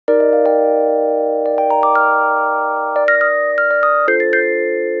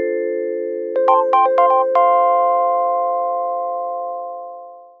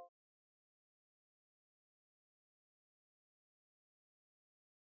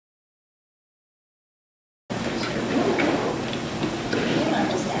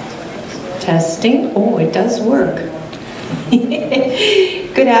Testing. Oh, it does work.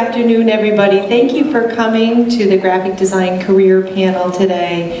 Good afternoon, everybody. Thank you for coming to the Graphic Design Career Panel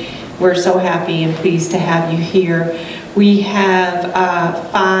today. We're so happy and pleased to have you here. We have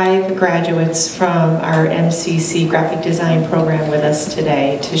 5 graduates from our MCC Graphic Design program with us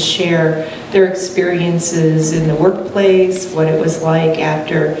today to share their experiences in the workplace, what it was like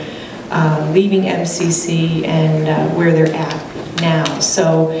after leaving MCC, and where they're at now.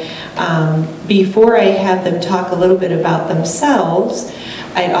 So before I have them talk a little bit about themselves,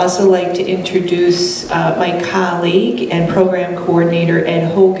 I'd also like to introduce my colleague and program coordinator,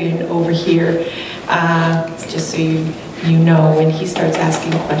 Ed Hogan, over here. Just so you know, when he starts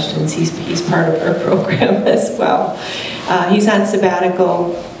asking questions, he's part of our program as well. He's on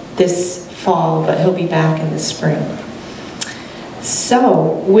sabbatical this fall, but he'll be back in the spring.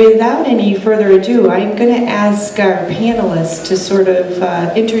 So, without any further ado, I'm going to ask our panelists to sort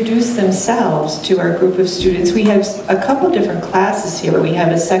of introduce themselves to our group of students. We have a couple different classes here. We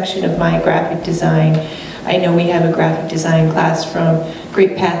have a section of my graphic design. I know we have a graphic design class from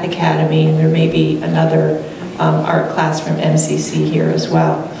Great Path Academy, and there may be another art class from MCC here as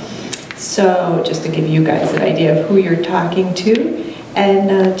well. So, just to give you guys an idea of who you're talking to.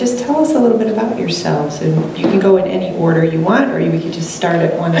 And just tell us a little bit about yourselves, and you can go in any order you want, or we could just start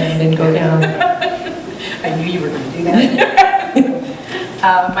at one end and go down. I knew you were going to do that.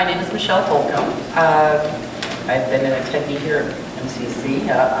 My name is Michelle Holcomb. I've been an attendee here at MCC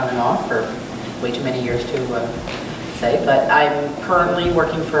on and off for way too many years to say, but I'm currently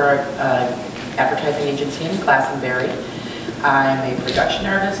working for an advertising agency in Glastonbury. I'm a production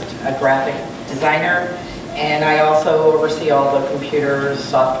artist, a graphic designer, and I also oversee all the computers,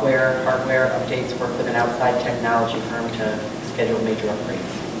 software, hardware updates, work with an outside technology firm to schedule major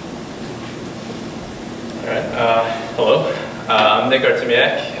upgrades. All right. Hello. I'm Nick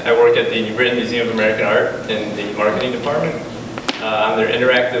Artemiak. I work at the New Britain Museum of American Art in the marketing department. I'm their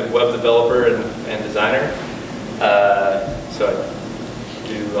interactive web developer and designer. So I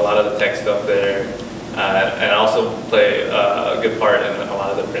do a lot of the tech stuff there. And I also play a good part in a lot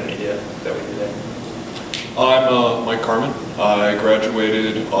of the print media that we do there. I'm Mike Carmen. I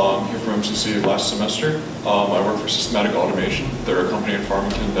graduated here from MCC last semester. I work for Systematic Automation. They're a company in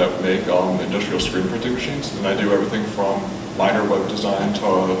Farmington that make industrial screen printing machines, and I do everything from minor web design to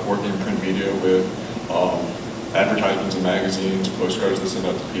working in print media with advertisements and magazines, postcards that send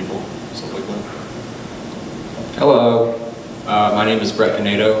out to people, stuff like that. Hello, my name is Brett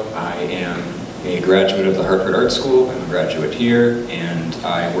Pinedo. I am a graduate of the Hartford Art School. I'm a graduate here, and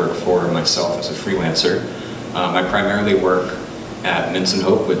I work for myself as a freelancer. I primarily work at Mince &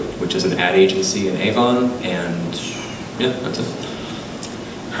 Hope, which is an ad agency in Avon, and yeah, that's it.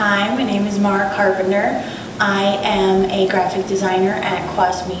 Hi, my name is Mara Carpenter. I am a graphic designer at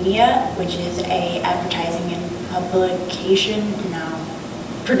Quas Media, which is a advertising and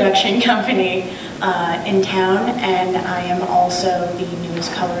production company in town, and I am also the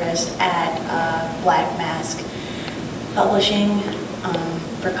newest colorist at Black Mask Publishing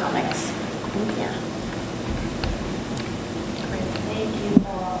for comics. Yeah.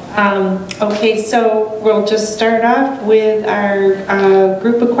 Okay, so we'll just start off with our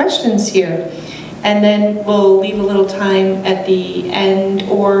group of questions here, and then we'll leave a little time at the end,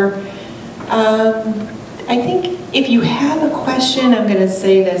 or I think if you have a question, I'm going to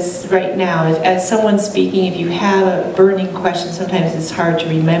say this right now, as someone speaking, if you have a burning question, sometimes it's hard to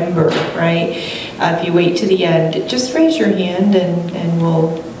remember, right? If you wait to the end, just raise your hand and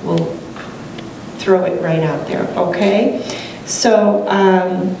we'll throw it right out there, okay? So,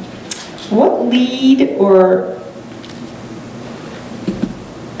 what lead or,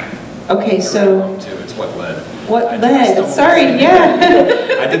 okay, so. It's what led. What led, sorry, yeah.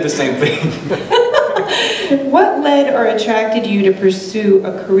 I did the same thing. What led or attracted you to pursue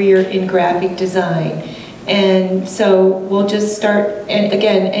a career in graphic design? And so we'll just start, and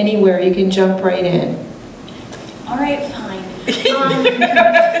again, anywhere, you can jump right in. All right, fine.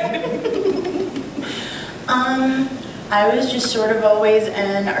 I was just sort of always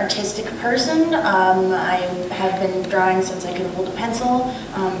an artistic person. I have been drawing since I could hold a pencil.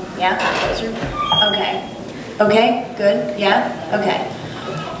 Yeah, closer. Okay. Okay, good, yeah, okay.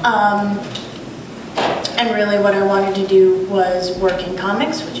 And really what I wanted to do was work in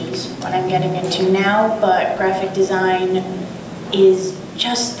comics, which is what I'm getting into now, but graphic design is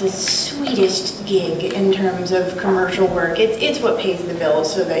just the sweetest gig in terms of commercial work. It's what pays the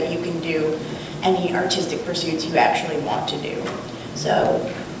bills so that you can do any artistic pursuits you actually want to do. So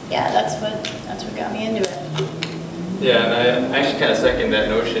yeah, that's what got me into it. Yeah, and I actually kind of second that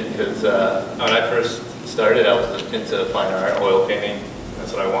notion, because when I first started, I was into fine art, oil painting.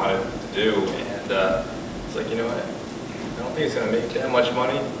 That's what I wanted to to do, and it's like, you know what, I don't think it's going to make that much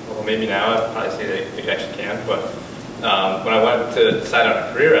money. Well, maybe now I'd probably say they actually can, but when I went to decide on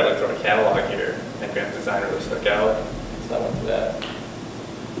a career, I looked for a catalog here, and graphic design really stuck out, so I went for that.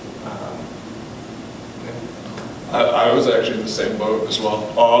 I was actually in the same boat as well.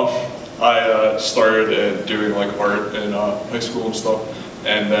 I started doing like art in high school and stuff,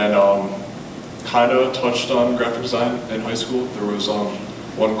 and then kind of touched on graphic design in high school. There was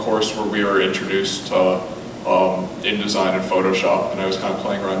one course where we were introduced to InDesign and Photoshop, and I was kind of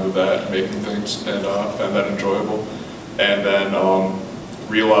playing around with that, making things, and found that enjoyable. And then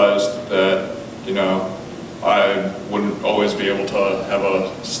realized that, you know, I wouldn't always be able to have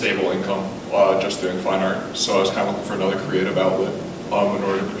a stable income just doing fine art. So I was kind of looking for another creative outlet in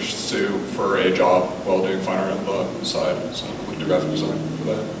order to pursue for a job while doing fine art on the side. So I looked at graphic design for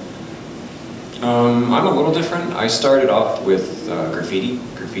that. I'm a little different. I started off with graffiti.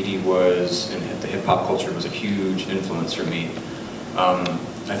 Graffiti was, and the hip hop culture was a huge influence for me.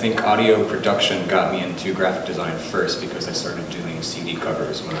 I think audio production got me into graphic design first because I started doing CD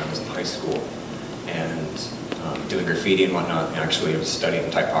covers when I was in high school. And doing graffiti and whatnot, and actually I was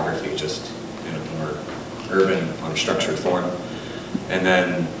studying typography just in a more urban, unstructured form. And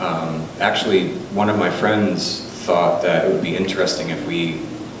then actually one of my friends thought that it would be interesting if we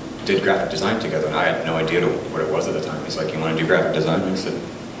did graphic design together, and I had no idea what it was at the time. He's like, you want to do graphic design? And I said,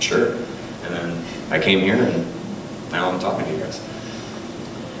 sure. And then I came here, and now I'm talking to you guys.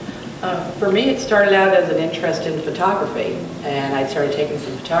 For me, it started out as an interest in photography, and I started taking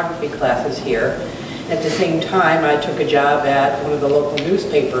some photography classes here. At the same time, I took a job at one of the local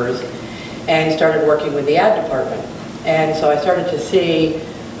newspapers and started working with the ad department. And so I started to see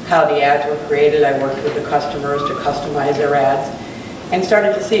how the ads were created. I worked with the customers to customize their ads and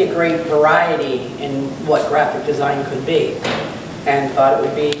started to see a great variety in what graphic design could be, and thought it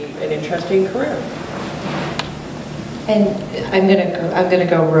would be an interesting career. And I'm gonna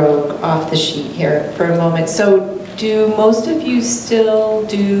go rogue off the sheet here for a moment. So do most of you still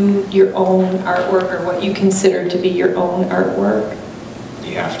do your own artwork, or what you consider to be your own artwork?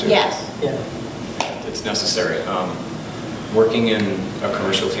 You have to. Yes. Yeah. It's necessary. Working in a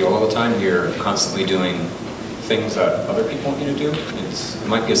commercial field all the time, you're constantly doing things that other people want you to do. It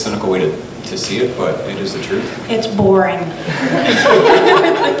might be a cynical way to see it, but it is the truth. It's boring.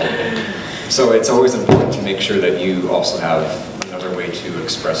 So it's always important to make sure that you also have another way to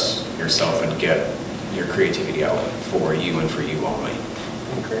express yourself and get your creativity out for you and for you only.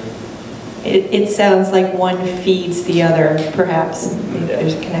 Okay. It sounds like one feeds the other, perhaps.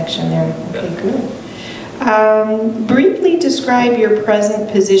 There's a connection there. Okay, good. Briefly describe your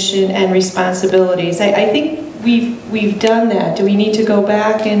present position and responsibilities. I think we've done that. Do we need to go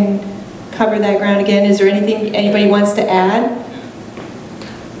back and cover that ground again? Is there anything anybody wants to add?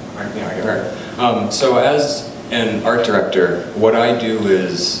 So as an art director, what I do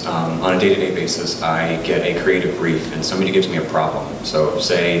is, on a day-to-day basis, I get a creative brief and somebody gives me a problem. So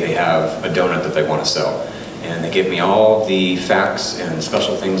say they have a donut that they want to sell, and they give me all the facts and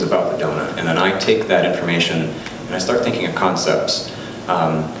special things about the donut, and then I take that information and I start thinking of concepts.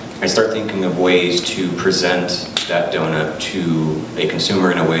 I start thinking of ways to present that donut to a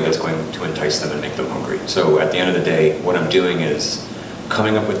consumer in a way that's going to entice them and make them hungry. So at the end of the day, what I'm doing is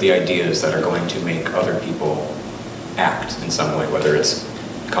coming up with the ideas that are going to make other people act in some way, whether it's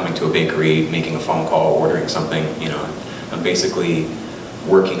coming to a bakery, making a phone call, ordering something. You know, I'm basically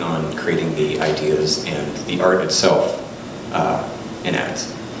working on creating the ideas and the art itself in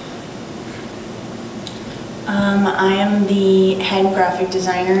ads. I am the head graphic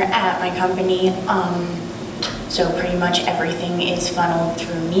designer at my company, so pretty much everything is funneled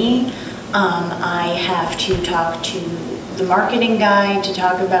through me. I have to talk to the marketing guy to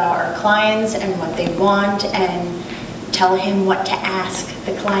talk about our clients and what they want, and tell him what to ask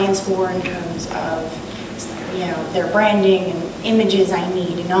the clients for in terms of, you know, their branding and images I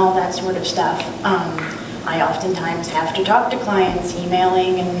need and all that sort of stuff. I oftentimes have to talk to clients,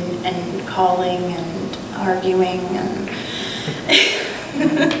 emailing and calling and arguing and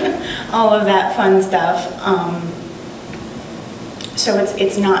all of that fun stuff. So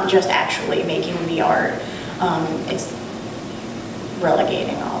it's not just actually making the art, it's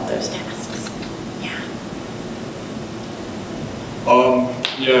relegating all of those tasks. Yeah.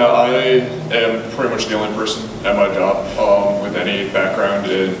 Yeah, I am pretty much the only person at my job with any background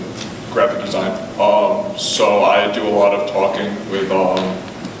in graphic design. So I do a lot of talking with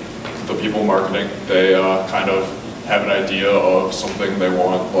the people marketing. They kind of have an idea of something they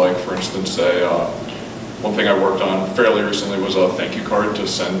want, like for instance, one thing I worked on fairly recently was a thank you card to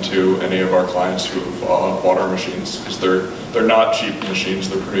send to any of our clients who've bought our machines, because they're not cheap machines,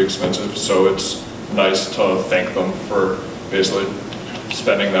 they're pretty expensive, so it's nice to thank them for basically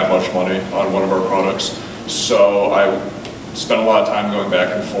spending that much money on one of our products. So I spent a lot of time going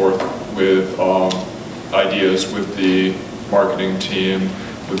back and forth with ideas with the marketing team,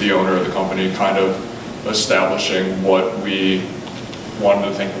 with the owner of the company, kind of establishing what we wanted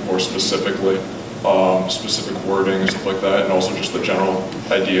to think more specifically, specific wording and stuff like that, and also just the general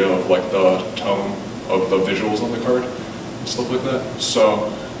idea of like the tone of the visuals on the card and stuff like that.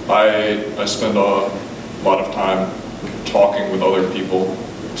 So I spend a lot of time talking with other people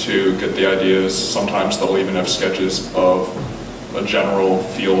to get the ideas. Sometimes they'll even have sketches of a general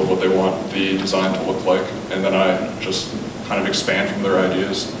feel of what they want the design to look like, and then I just kind of expand from their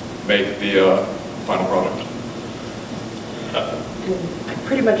ideas, make the final product. I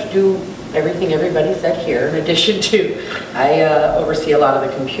pretty much do everything everybody said here, in addition to, I oversee a lot of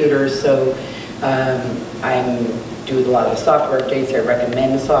the computers, so I do a lot of software updates. I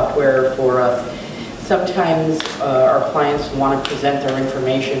recommend software for us. Sometimes our clients want to present their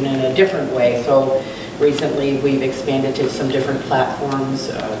information in a different way, so recently we've expanded to some different platforms,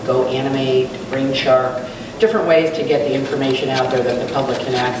 Go Animate, Brainshark, different ways to get the information out there that the public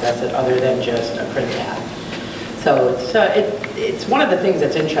can access it other than just a print ad. So it's one of the things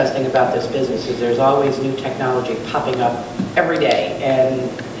that's interesting about this business is there's always new technology popping up every day, and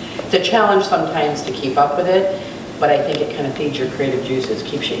it's a challenge sometimes to keep up with it, but I think it kind of feeds your creative juices,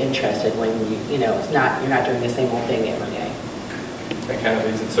 keeps you interested when you know you're not doing the same old thing every day. That kind of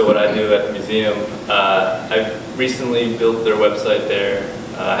leads into what I do at the museum. I've recently built their website there.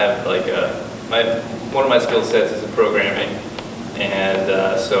 I have like one of my skill sets is in programming,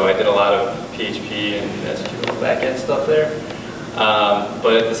 and so I did a lot of PHP and SQL backend stuff there.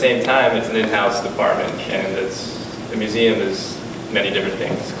 But at the same time, it's an in-house department, and the museum is many different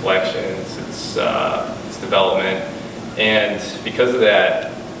things: collections, it's development, and because of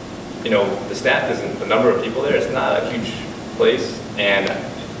that, you know, the number of people there is not a huge place, and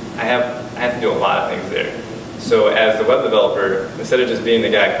I have to do a lot of things there. So as the web developer, instead of just being the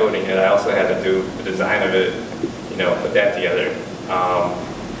guy coding it, I also had to do the design of it, you know, put that together.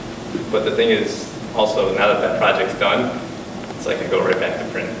 But the thing is, also now that project's done, it's like I go right back to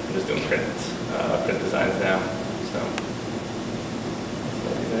print. I'm just doing print designs now. So.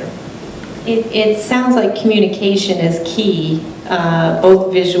 It sounds like communication is key,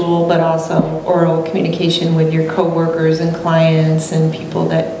 both visual but also oral communication with your coworkers and clients and people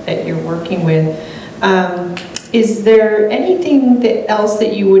that you're working with. Is there anything else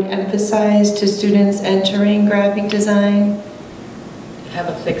that you would emphasize to students entering graphic design? Have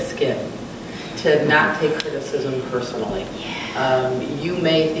a thick skin, to not take criticism personally. You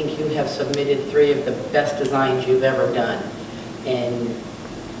may think you have submitted 3 of the best designs you've ever done, and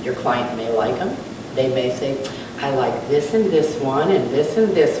your client may like them. They may say, I like this and this one and this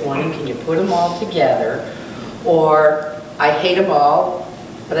and this one, and can you put them all together? Or, I hate them all,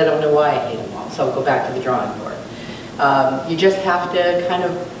 but I don't know why I hate them all, so I'll go back to the drawing board. You just have to kind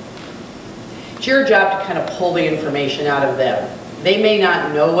of, it's your job to kind of pull the information out of them. They may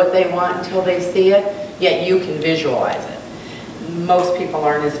not know what they want until they see it, yet you can visualize it. Most people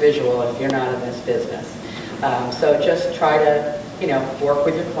aren't as visual if you're not in this business. So just try to, you know, work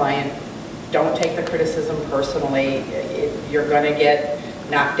with your client. Don't take the criticism personally. You're going to get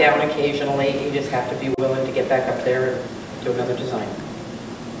knocked down occasionally. You just have to be willing to get back up there and do another design.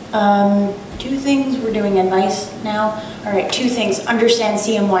 2 things we're doing advice now. All right, 2 things. Understand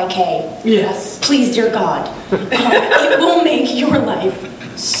CMYK. Yes. Please, dear God. It will make your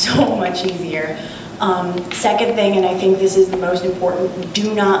life so much easier. Second thing, and I think this is the most important,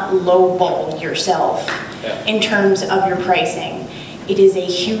 do not lowball yourself in terms of your pricing. It is a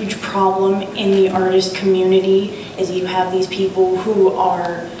huge problem in the artist community, as you have these people who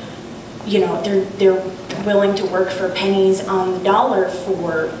are, you know, they're willing to work for pennies on the dollar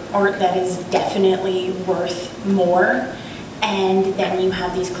for art that is definitely worth more. And then you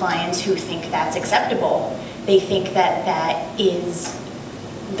have these clients who think that's acceptable. They think that that is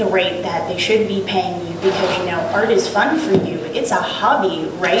the rate that they should be paying you because, you know, art is fun for you. It's a hobby,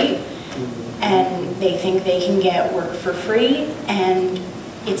 right? And they think they can get work for free, and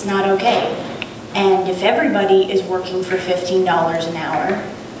it's not okay. And if everybody is working for $15 an hour,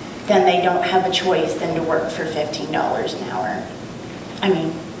 then they don't have a choice than to work for $15 an hour. I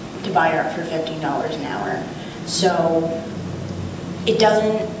mean, to buy art for $15 an hour. So it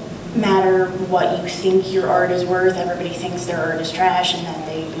doesn't matter what you think your art is worth. Everybody thinks their art is trash and that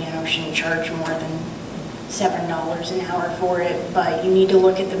they, you know, shouldn't charge more than $7 an hour for it, but you need to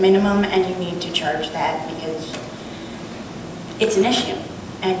look at the minimum and you need to charge that because it's an issue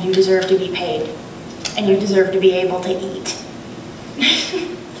and you deserve to be paid and you deserve to be able to eat.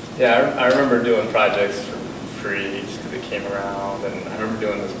 Yeah, I remember doing projects for free just because it came around, and I remember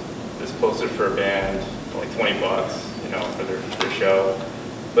doing this poster for a band for like $20, you know, for their show.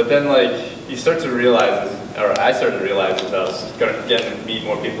 But then like you start to realize, or I started to realize as I was getting to meet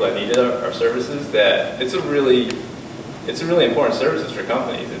more people that needed our services, that it's a really important services for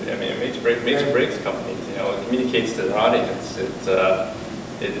companies. I mean, it makes or breaks companies. You know, it communicates to their audience.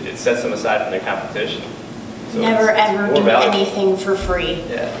 It sets them aside from their competition. So Never it's ever more do valuable. anything for free.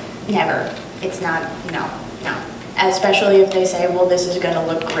 Yeah. Never. It's not, no. Especially if they say, well, this is going to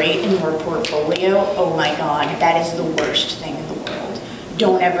look great in your portfolio. Oh my God, that is the worst thing in the world.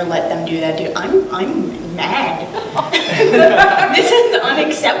 Don't ever let them do that. I'm mad. This is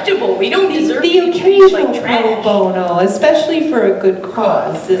unacceptable. We don't deserve The to be treated occasional like pro trash. bono, especially for a good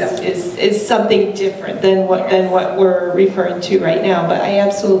cause, is something different than what we're referring to right now, but I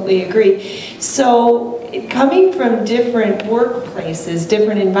absolutely agree. So, coming from different workplaces,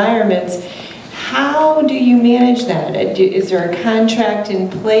 different environments, how do you manage that? Is there a contract in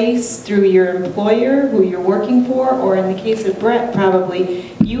place through your employer, who you're working for, or in the case of Brett,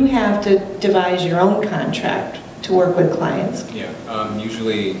 probably you have to devise your own contract to work with clients? Yeah,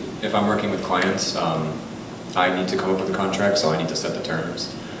 usually if I'm working with clients, I need to come up with a contract, so I need to set the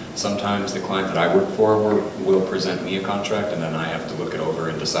terms. Sometimes the client that I work for will present me a contract, and then I have to look it over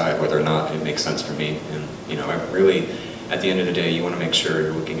and decide whether or not it makes sense for me. And you know, I really, at the end of the day, you want to make sure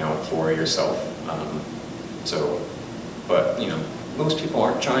you're looking out for yourself. But you know, most people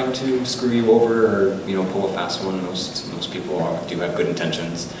aren't trying to screw you over or you know pull a fast one. Most people do have good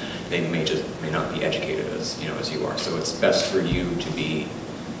intentions. They may not be educated as you are. So it's best for you to be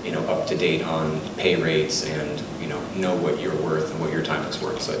up to date on pay rates and know what you're worth and what your time is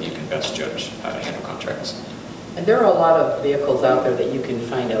worth, so that you can best judge how to handle contracts. And there are a lot of vehicles out there that you can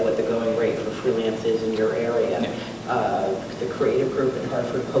find out what the going rate for freelance is in your area. Yeah. The Creative Group in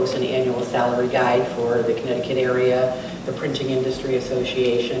Hartford posts an annual salary guide for the Connecticut area, the Printing Industry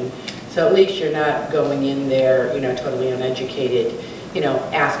Association. So at least you're not going in there, totally uneducated.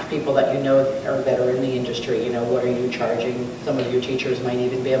 Ask people that you know or that are in the industry, what are you charging? Some of your teachers might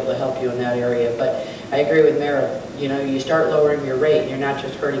even be able to help you in that area. But I agree with Mara, you start lowering your rate, you're not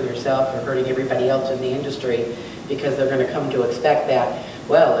just hurting yourself or hurting everybody else in the industry, because they're going to come to expect that,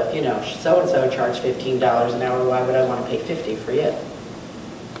 well, if so-and-so charged $15 an hour, why would I want to pay $50 for you?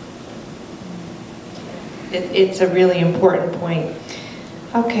 It's a really important point.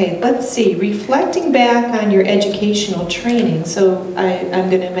 Okay, let's see. Reflecting back on your educational training, so I'm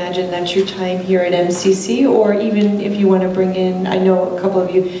going to imagine that's your time here at MCC, or even if you want to bring in, I know a couple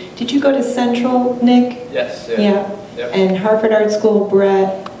of you. Did you go to Central, Nick? Yes. Yeah. Yep. And Hartford Art School,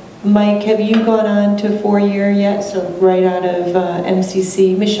 Brett. Mike, have you gone on to 4-year yet? So right out of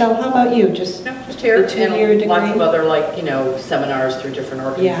MCC. Michelle, how about you? Just here, the 2-year degree? Lots of other seminars through different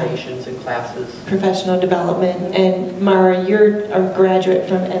organizations and classes. Professional development. And Mara, you're a graduate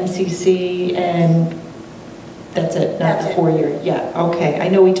from MCC, and that's it, not the 4-year. Yeah, okay. I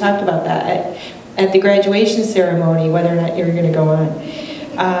know we talked about that at the graduation ceremony, whether or not you're going to go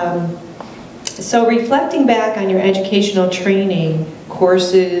on. So reflecting back on your educational training,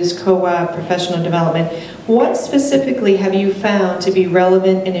 courses, co-op, professional development, what specifically have you found to be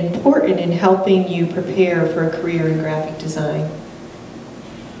relevant and important in helping you prepare for a career in graphic design?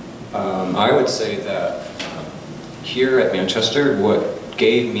 I would say that here at Manchester, what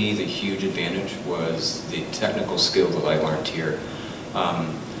gave me the huge advantage was the technical skills that I learned here.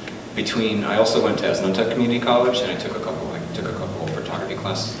 I also went to Esnuntuck Community College, and I took a couple photography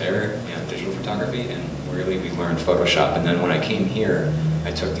classes there and digital photography, and really we learned Photoshop. And then when I came here,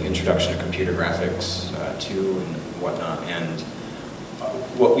 I took the introduction to computer graphics too and whatnot. And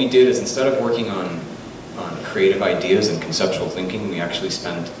what we did is, instead of working on creative ideas and conceptual thinking, we actually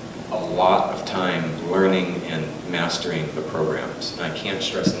spent a lot of time learning and mastering the programs. And I can't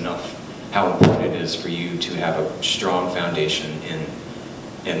stress enough how important it is for you to have a strong foundation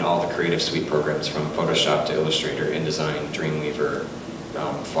in all the Creative Suite programs, from Photoshop to Illustrator, InDesign, Dreamweaver,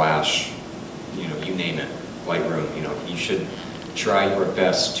 Flash, you name it, Lightroom. You should try your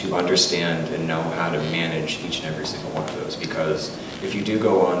best to understand and know how to manage each and every single one of those, because if you do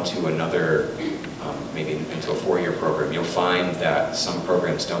go on to another, maybe into a 4-year program, you'll find that some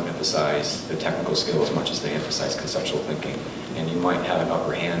programs don't emphasize the technical skill as much as they emphasize conceptual thinking, and you might have an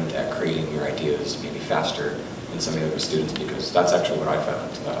upper hand at creating your ideas maybe faster than some of the other students, because that's actually what I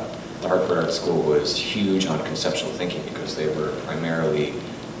found. The Hartford Art School was huge on conceptual thinking because they were primarily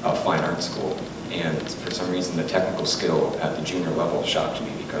a fine art school, and for some reason the technical skill at the junior level shocked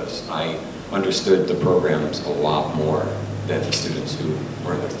me because I understood the programs a lot more than the students who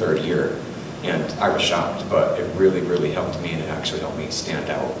were in their third year. And I was shocked, but it really, really helped me, and it actually helped me stand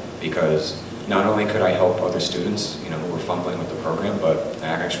out because not only could I help other students, who were fumbling with the program, but I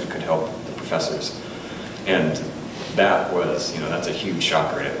actually could help the professors. And that was, that's a huge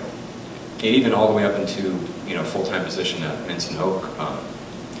shocker. And even all the way up into, full-time position at Minson Hoke,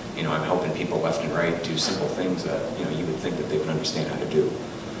 I'm helping people left and right do simple things that, you would think that they would understand how to do.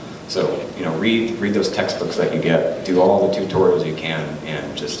 So, read those textbooks that you get, do all the tutorials you can,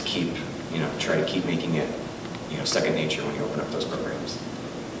 and just try to keep making it, second nature when you open up those programs.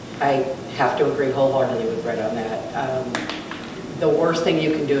 I have to agree wholeheartedly with Brett on that. The worst thing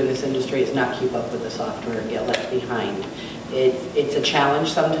you can do in this industry is not keep up with the software and get left behind. It's a challenge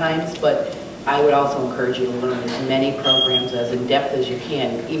sometimes, but I would also encourage you to learn as many programs as in depth as you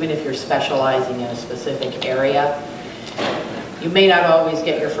can, even if you're specializing in a specific area. You may not always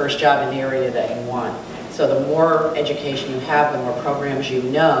get your first job in the area that you want. So the more education you have, the more programs you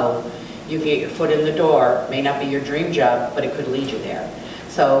know, you get your foot in the door. May not be your dream job, but it could lead you there.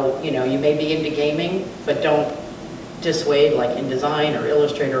 So, you may be into gaming, but don't dissuade like in design or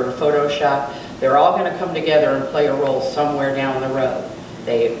Illustrator or Photoshop. They're all going to come together and play a role somewhere down the road.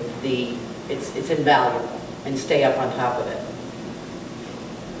 It's invaluable, and stay up on top of it.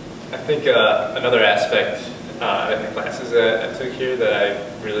 I think another aspect in the classes that I took here that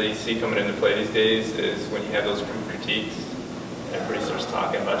I really see coming into play these days is when you have those group critiques. Everybody starts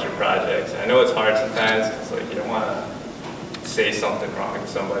talking about your projects. And I know it's hard sometimes because you don't want to say something wrong to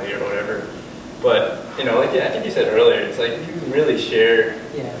somebody or whatever. But I think you said earlier, it's like if you can really share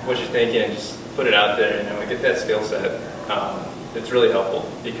what you're thinking and just put it out there, and get that skill set. It's really helpful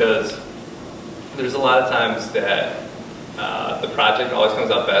because there's a lot of times that the project always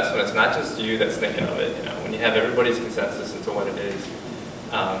comes out best when it's not just you that's thinking of it. When you have everybody's consensus into what it is,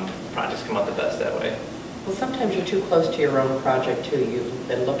 projects come out the best that way. Well, sometimes you're too close to your own project too. You've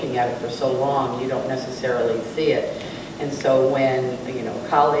been looking at it for so long, you don't necessarily see it. And so when a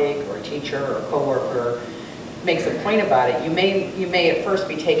colleague or a teacher or a coworker makes a point about it, you may at first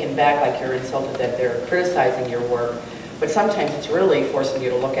be taken back, like you're insulted that they're criticizing your work. But sometimes it's really forcing you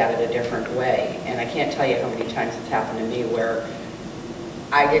to look at it a different way. And I can't tell you how many times it's happened to me where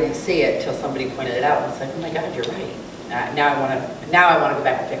I didn't see it till somebody pointed it out, and it's like, oh my God, you're right. Now I want to go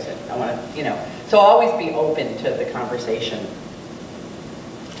back and fix it. I want to, So always be open to the conversation.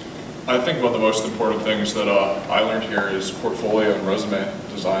 I think one of the most important things that I learned here is portfolio and resume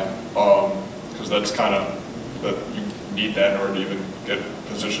design, because that's kind of that you need that in order to even get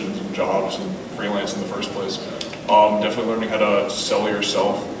positions and jobs and freelance in the first place. Definitely learning how to sell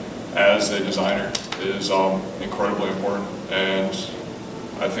yourself as a designer is incredibly important, and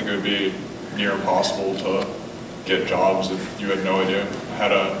I think it would be near impossible to get jobs if you had no idea how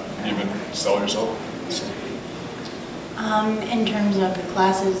to even sell yourself. So. In terms of the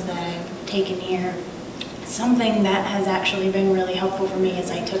classes that I've taken here, something that has actually been really helpful for me is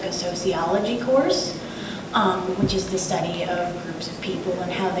I took a sociology course, which is the study of groups of people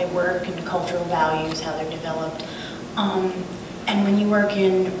and how they work and cultural values, how they're developed. And when you work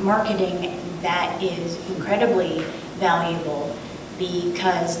in marketing, that is incredibly valuable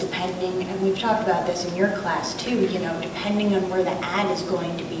because depending, and we've talked about this in your class too, depending on where the ad is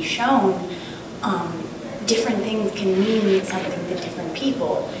going to be shown, different things can mean something to different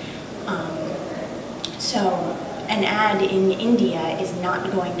people. So an ad in India is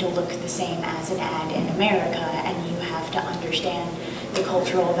not going to look the same as an ad in America, and you have to understand the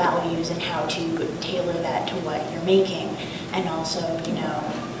cultural values and how to tailor that to what you're making. And also,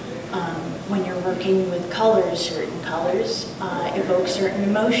 when you're working with colors, certain colors evoke certain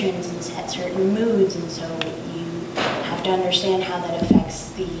emotions and set certain moods, and so you have to understand how that affects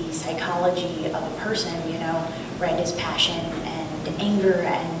the psychology of a person. Red is passion and anger,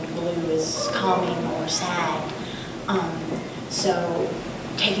 and blue is calming or sad. So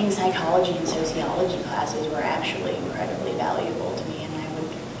taking psychology and sociology classes were actually incredibly valuable to me, and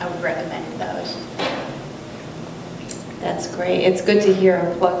I would recommend those. That's great. It's good to hear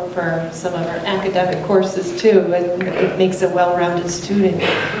a plug for some of our academic courses too. It makes a well-rounded student.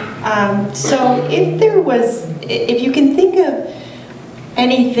 So if you can think of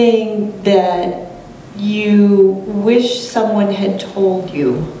anything that you wish someone had told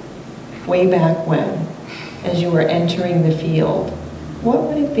you way back when, as you were entering the field, what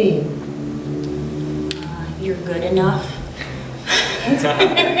would it be? You're good enough.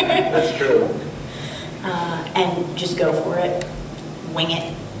 That's true. And just go for it. Wing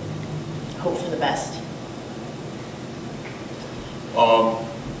it. Hope for the best.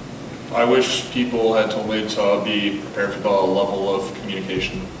 I wish people had told me to be prepared for the level of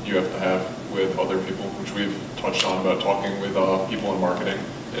communication you have to have with other people, which we've touched on about talking with people in marketing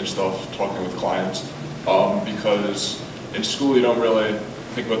and stuff, talking with clients. Because in school you don't really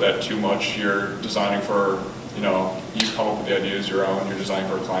think about that too much. You're designing for, you know, you come up with the ideas your own, you're designing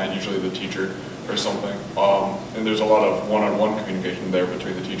for a client, usually the teacher or something. And there's a lot of one-on-one communication there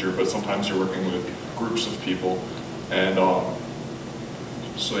between the teacher, but sometimes you're working with groups of people. And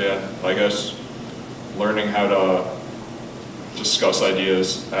so yeah, I guess learning how to discuss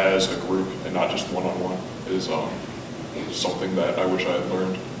ideas as a group and not just one-on-one is something that I wish I had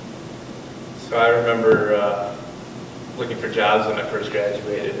learned. So I remember looking for jobs when I first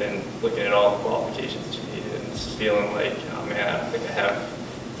graduated and looking at all the qualifications that you needed and just feeling like, oh man, I don't think I have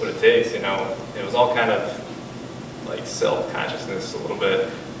what it takes, you know. It was all kind of like self-consciousness a little bit,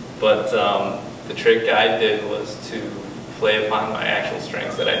 but the trick I did was to play upon my actual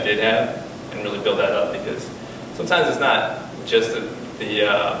strengths that I did have and really build that up, because sometimes it's not just the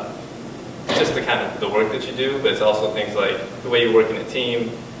kind of the work that you do, but it's also things like the way you work in a team.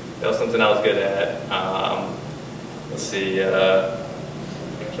 That was something I was good at. Let's see, I'm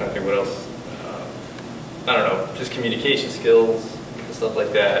trying to think what else. I don't know, just communication skills and stuff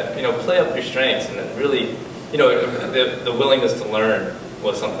like that. You know, play up your strengths, and then really, you know, the willingness to learn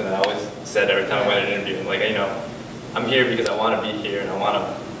was something that I always said every time I went to an interview. Like, you know, I'm here because I want to be here, and I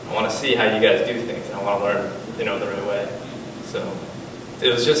want to see how you guys do things, and I want to learn, you know, the right way. So it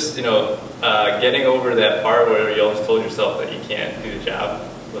was just, you know, getting over that part where you always told yourself that you can't do the job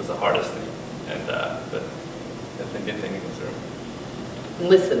was the hardest thing, and but that's a good thing to go through.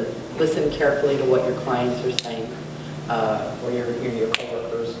 Listen carefully to what your clients are saying, or your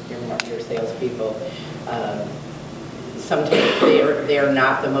coworkers, your salespeople. Sometimes they're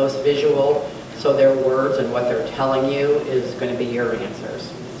not the most visual, so their words and what they're telling you is going to be your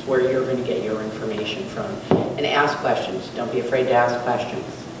answers. It's where you're going to get your information from. And ask questions. Don't be afraid to ask questions.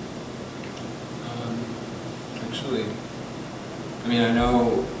 Actually, I mean, I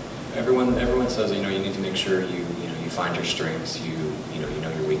know everyone says, you know, you need to make sure you find your strengths, you know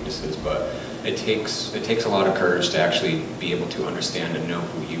your weaknesses, but it takes a lot of courage to actually be able to understand and know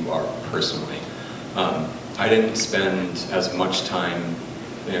who you are personally. I didn't spend as much time,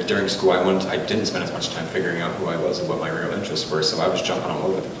 you know, during school. I didn't spend as much time figuring out who I was and what my real interests were, so I was jumping all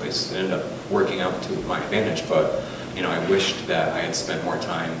over the place. It ended up working out to my advantage, but you know, I wished that I had spent more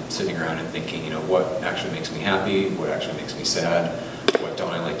time sitting around and thinking, you know, what actually makes me happy, what actually makes me sad, what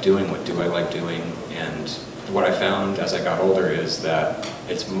don't I like doing, what do I like doing. And what I found as I got older is that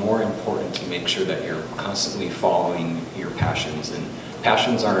it's more important to make sure that you're constantly following your passions, and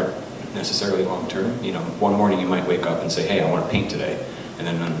passions aren't necessarily long-term. You know, one morning you might wake up and say, hey, I want to paint today, and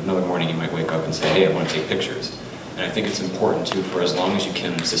then another morning you might wake up and say, hey, I want to take pictures. And I think it's important too, for as long as you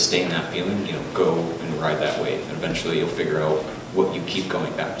can sustain that feeling, you know, go and ride that wave, and eventually you'll figure out what you keep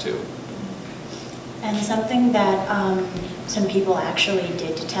going back to. And something that some people actually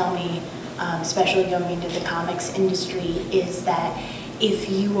did to tell me, especially going into the comics industry, is that if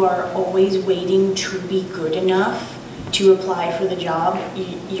you are always waiting to be good enough to apply for the job,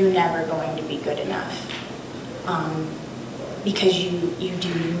 you're never going to be good enough. Because you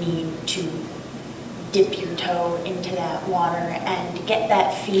do need to dip your toe into that water and get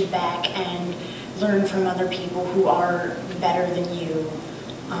that feedback and learn from other people who are better than you.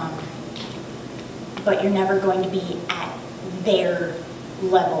 But you're never going to be at their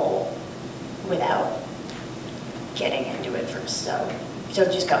level without getting into it first. So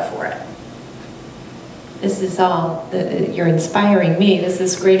just go for it. This is you're inspiring me. This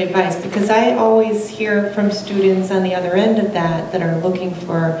is great advice, because I always hear from students on the other end of that are looking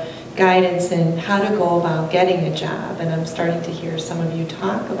for guidance in how to go about getting a job, and I'm starting to hear some of you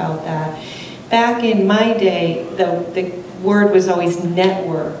talk about that. Back in my day, the word was always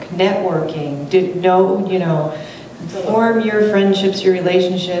networking. Form your friendships, your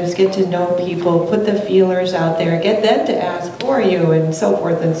relationships, get to know people, put the feelers out there, get them to ask for you, and so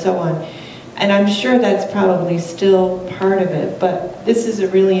forth and so on. And I'm sure that's probably still part of it, but this is a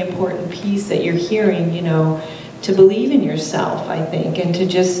really important piece that you're hearing, you know, to believe in yourself, I think, and to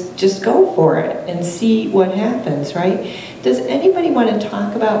just go for it and see what happens, right? Does anybody want to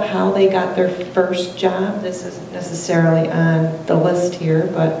talk about how they got their first job? This isn't necessarily on the list here,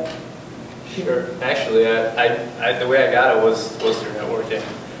 but... Sure. Actually, the way I got it was through networking.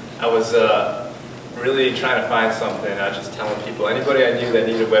 I was really trying to find something. I was just telling people, anybody I knew that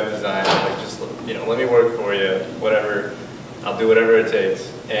needed web design, like, just, you know, let me work for you, whatever, I'll do whatever it takes.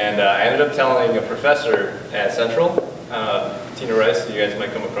 And I ended up telling a professor at Central, Tina Rice, you guys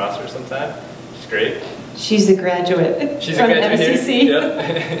might come across her sometime. She's great. She's a graduate. She's from a graduate MCC. here.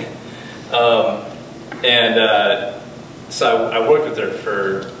 Yep. So I worked with her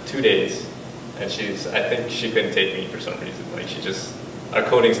for 2 days, and I think she couldn't take me for some reason. Like our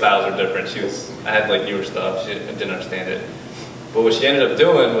coding styles are different. I had like newer stuff, I didn't understand it. But what she ended up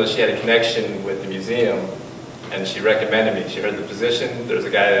doing was she had a connection with the museum, and she recommended me. She heard the position. There was a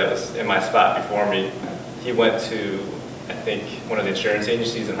guy that was in my spot before me. He went to, I think, one of the insurance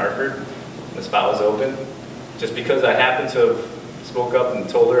agencies in Hartford. The spot was open. Just because I happened to have spoke up and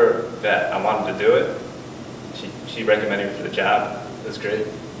told her that I wanted to do it, she recommended me for the job. It was great.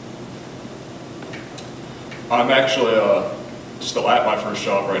 I'm actually still at my first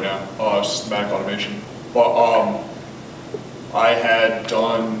job right now, systematic automation. But I had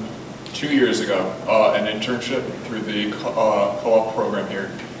done 2 years ago an internship through the co-op program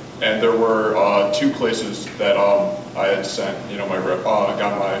here, and there were 2 places that I had sent,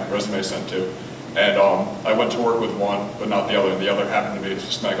 got my resume sent to, and I went to work with one, but not the other, and the other happened to be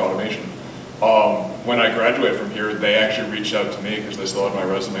systematic automation. When I graduated from here, they actually reached out to me because they still had my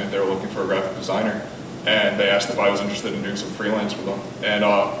resume. They were looking for a graphic designer, and they asked if I was interested in doing some freelance with them. And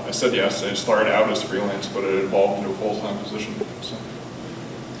I said yes. It started out as freelance, but it evolved into a full-time position. So.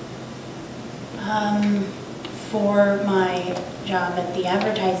 For my job at the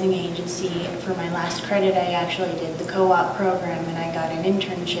advertising agency, for my last credit, I actually did the co-op program, and I got an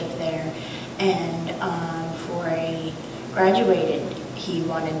internship there. And for a graduated, he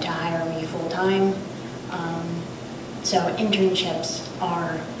wanted to hire me full-time. So internships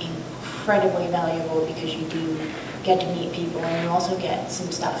are incredibly valuable because you do get to meet people, and you also get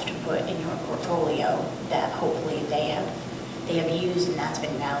some stuff to put in your portfolio that hopefully they have used, and that's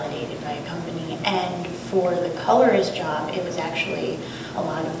been validated by a company. And for the colorist job, it was actually a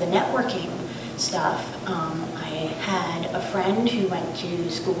lot of the networking stuff. I had a friend who went to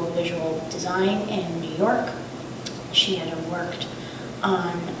School of Visual Design in New York. She had worked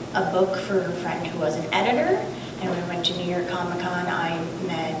on a book for her friend who was an editor, and we went to New York Comic-Con. I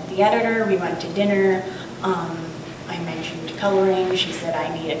met the editor, we went to dinner. I mentioned coloring. She said,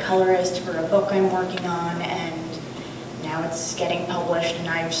 I need a colorist for a book I'm working on, and now it's getting published, and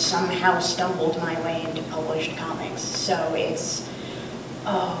I've somehow stumbled my way into published comics. So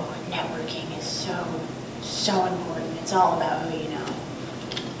networking is so important. It's all about who you know.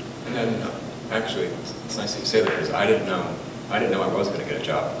 And then, actually, it's nice that you say that, because I didn't know I was going to get a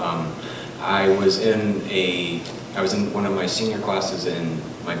job. I was in one of my senior classes in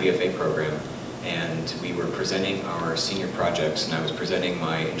my BFA program, and we were presenting our senior projects, and I was presenting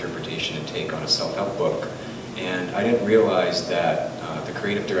my interpretation and take on a self-help book. And I didn't realize that the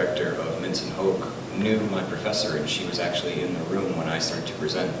creative director of Mince and Hoke knew my professor, and she was actually in the room when I started to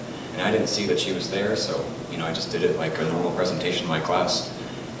present. And I didn't see that she was there, so I just did it like a normal presentation in my class.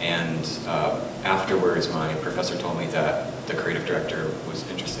 And afterwards, my professor told me that the creative director was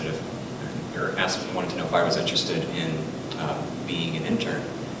interested wanted to know if I was interested in being an intern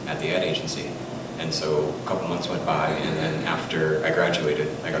at the ad agency. And so a couple months went by, and then after I graduated,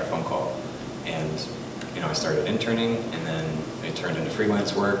 I got a phone call. And I started interning, and then it turned into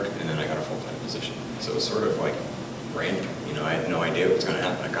freelance work, and then I got a full-time position. So it was sort of like random. I had no idea what was going to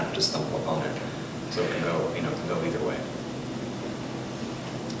happen. I kind of just stumbled upon it. So it can go, it can go either way.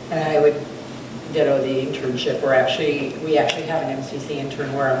 And I would ditto the internship. We actually have an MCC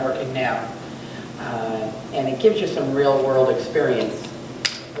intern where I'm working now. And it gives you some real-world experience.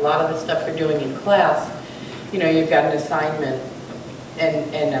 A lot of the stuff you're doing in class, you've got an assignment,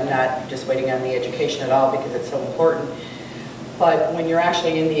 and I'm not just waiting on the education at all because it's so important. But when you're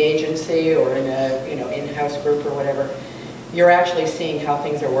actually in the agency or in a in-house group or whatever, you're actually seeing how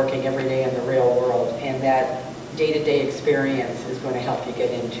things are working every day in the real world, and that day-to-day experience is going to help you get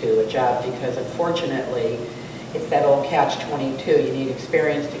into a job, because unfortunately, it's that old catch-22. You need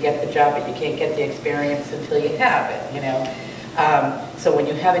experience to get the job, but you can't get the experience until you have it, So when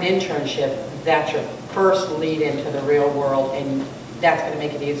you have an internship, that's your first lead into the real world, and that's going to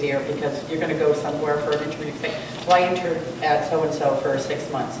make it easier, because you're going to go somewhere for an interview and say, well, I interned at so-and-so for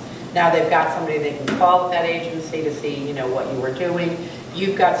 6 months. Now they've got somebody they can call at that agency to see, what you were doing.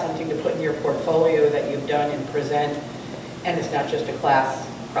 You've got something to put in your portfolio that you've done and present, and it's not just a class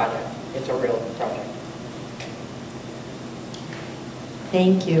project. It's a real project.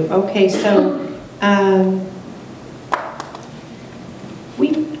 Thank you. Okay, so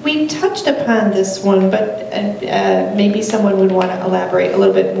we touched upon this one, but maybe someone would want to elaborate a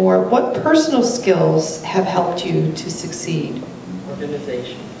little bit more. What personal skills have helped you to succeed?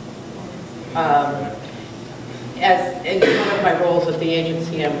 Organization. As in one of my roles at the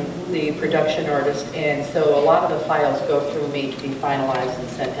agency, I'm the production artist, and so a lot of the files go through me to be finalized and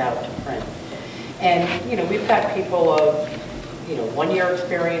sent out to print. And we've got people of 1-year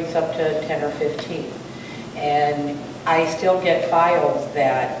experience up to 10 or 15. And I still get files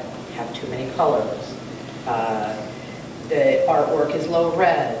that have too many colors. The artwork is low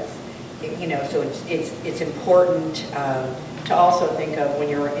res. So it's important to also think of when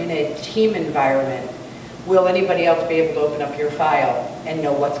you're in a team environment, will anybody else be able to open up your file and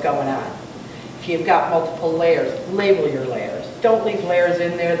know what's going on? If you've got multiple layers, label your layers. Don't leave layers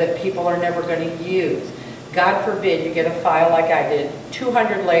in there that people are never going to use. God forbid you get a file like I did,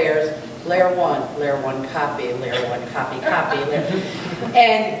 200 layers, layer 1 copy, layer 1 copy,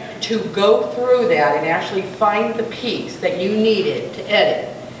 and to go through that and actually find the piece that you needed to edit.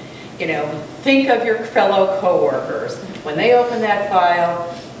 Think of your fellow coworkers. When they open that file,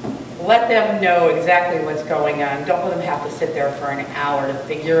 let them know exactly what's going on. Don't let them have to sit there for an hour to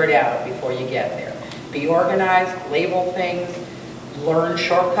figure it out before you get there. Be organized, label things, learn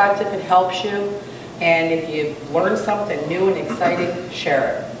shortcuts if it helps you, and if you learn something new and exciting,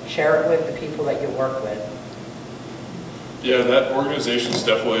 share it. Share it with the people that you work with. Yeah, that organization is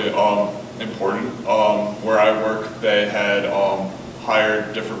definitely important. Where I work, they had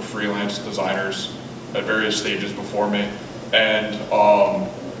hired different freelance designers at various stages before me, and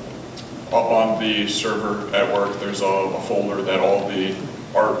up on the server at work, there's a folder that all the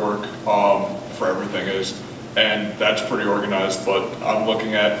artwork for everything is, and that's pretty organized, but I'm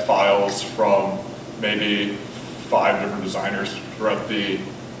looking at files from maybe 5 different designers throughout the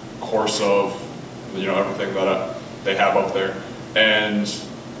course of everything that they have up there, and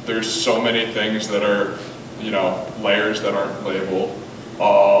there's so many things that are layers that aren't labeled,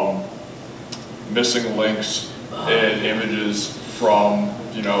 missing links in images from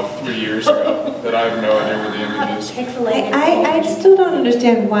 3 years ago that I have no idea where the image is. I still don't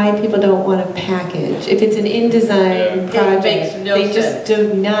understand why people don't want to package. If it's an InDesign project, makes no they just sense.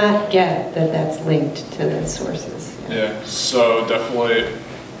 do not get that that's linked to the sources. Yeah, so definitely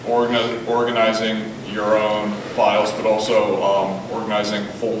organizing your own files, but also organizing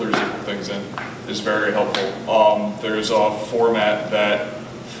folders to put things in is very helpful. There's a format that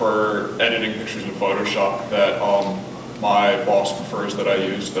for editing pictures in Photoshop that my boss prefers that I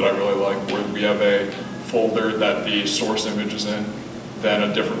use, that I really like, where we have a folder that the source image is in, then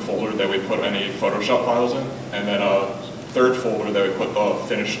a different folder that we put any Photoshop files in, and then a third folder that we put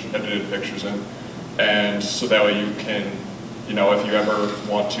finished edited pictures in. And so that way you can, if you ever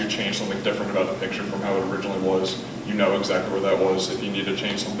want to change something different about the picture from how it originally was, you know exactly where that was. If you need to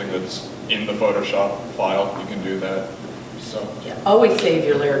change something that's in the Photoshop file, you can do that. So Yeah. Always save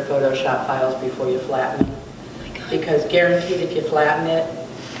your layered Photoshop files before you flatten them. Because guaranteed if you flatten it,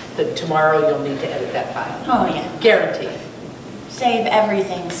 that tomorrow you'll need to edit that file. Oh, yeah. Guaranteed. Save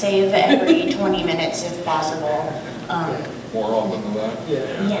everything. Save every 20 minutes if possible. more often than that.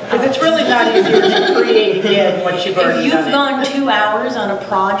 Yeah. Because it's really not easier to create again once you've already If done you've it. gone 2 hours on a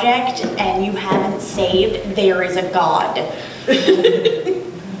project and you haven't saved, there is a God.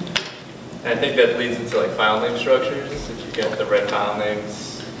 And I think that leads into like file name structures. If you get the right file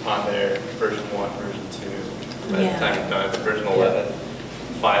names on there, version 1, version 2, by the time you're done, it's version 11.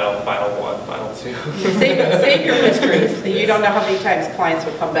 File 1, file 2. Save your mysteries. You don't know how many times clients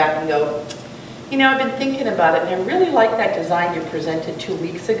will come back and go, you know, I've been thinking about it and I really like that design you presented 2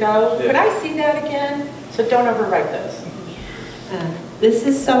 weeks ago. Yeah. Could I see that again? So don't overwrite those. This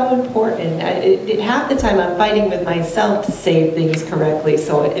is so important. Half the time I'm fighting with myself to save things correctly,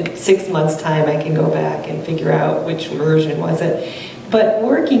 so in 6 months' time I can go back and figure out which version was it. But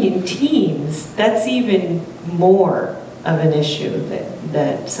working in teams, that's even more of an issue.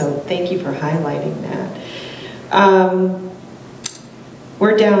 So thank you for highlighting that.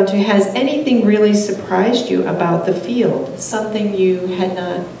 We're down to, has anything really surprised you about the field? Something you had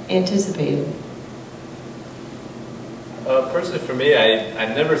not anticipated? Personally, for me, I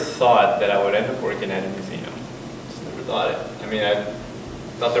never thought that I would end up working at a museum. Just never thought it. I mean, I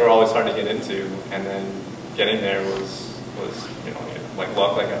thought they were always hard to get into, and then getting there was you know, like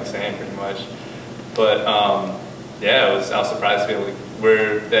luck, like I was saying, pretty much. But yeah, I was surprised to be able to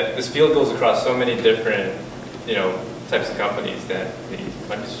this field goes across so many different, you know, types of companies that you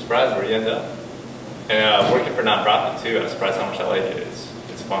might be surprised where you end up. And working for a nonprofit too, I was surprised how much I like it.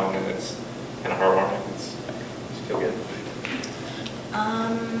 It's fun and it's kind of heartwarming. I just feel good.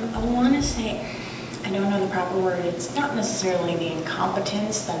 I want to say, I don't know the proper word, it's not necessarily the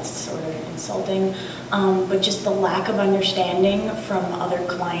incompetence, that's sort of insulting, but just the lack of understanding from other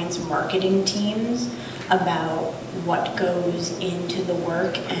clients' marketing teams about what goes into the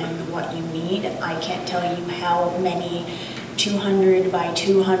work and what you need. I can't tell you how many 200 by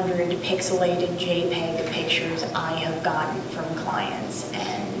 200 pixelated JPEG pictures I have gotten from clients,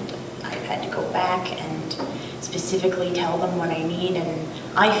 and I've had to go back and specifically tell them what I need, and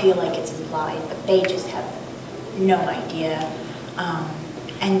I feel like it's implied, but they just have no idea.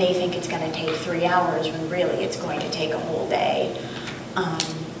 And they think it's going to take 3 hours when really it's going to take a whole day.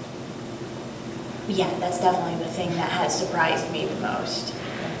 Yeah, that's definitely the thing that has surprised me the most.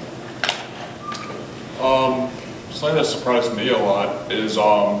 Something that surprised me a lot is the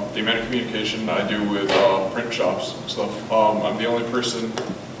amount of communication I do with print shops and stuff. I'm the only person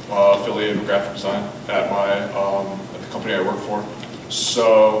affiliated with graphic design at the company I work for.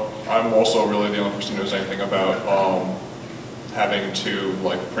 So I'm also really the only person who knows anything about having to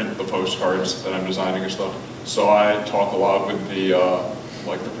like print the postcards that I'm designing and stuff. So I talk a lot with the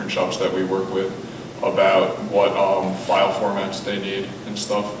like the print shops that we work with about what file formats they need and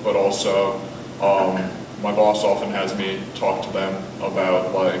stuff, but also my boss often has me talk to them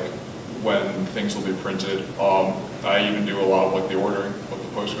about like when things will be printed. I even do a lot of like the ordering of the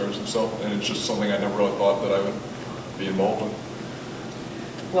postcards and stuff, and it's just something I never really thought that I would be involved with.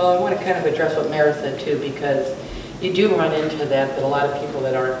 Well, I want to kind of address what Mara said too, because you do run into that, but a lot of people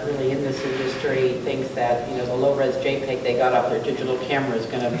that aren't really in this industry thinks that, you know, the low-res JPEG they got off their digital camera is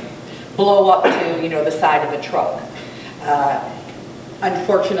going to blow up to, you know, the side of a truck.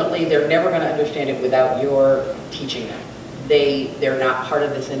 Unfortunately, they're never going to understand it without your teaching them. They're not part of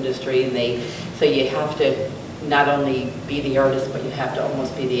this industry, and so you have to not only be the artist, but you have to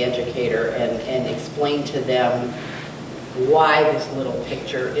almost be the educator and explain to them why this little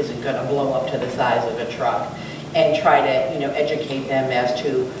picture isn't going to blow up to the size of a truck, and try to, you know, educate them as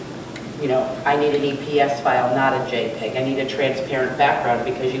to, you know, I need an EPS file, not a JPEG. I need a transparent background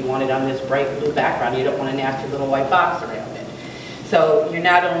because you want it on this bright blue background. You don't want a nasty little white box around it. So you're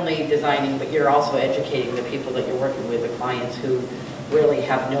not only designing, but you're also educating the people that you're working with, the clients who really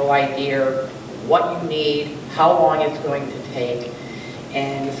have no idea what you need, how long it's going to take.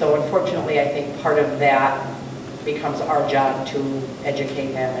 And so unfortunately, I think part of that becomes our job to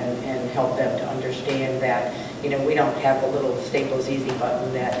educate them and help them to understand that, you know, we don't have the little Staples Easy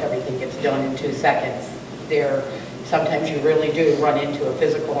button that everything gets done in 2 seconds. Sometimes you really do run into a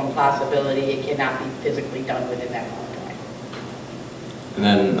physical impossibility. It cannot be physically done within that long time. And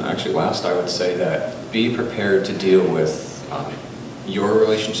then actually last, I would say that be prepared to deal with your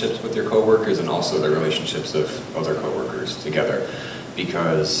relationships with your coworkers and also the relationships of other coworkers together,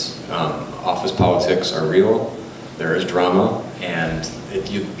 because office politics are real. There is drama, and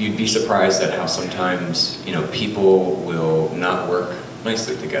you'd be surprised at how sometimes, you know, people will not work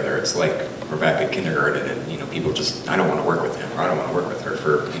nicely together. It's like we're back at kindergarten, and, you know, people just, I don't want to work with him, or I don't want to work with her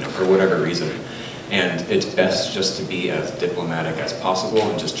for, you know, for whatever reason. And it's best just to be as diplomatic as possible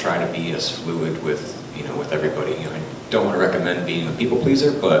and just try to be as fluid with, you know, with everybody. You know, I don't want to recommend being a people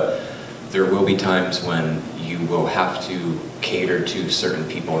pleaser, but there will be times when you will have to cater to certain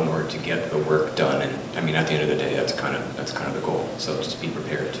people in order to get the work done. And I mean, at the end of the day, that's kind of the goal. So just be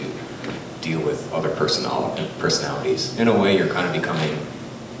prepared to deal with other personalities. In a way, you're kind of becoming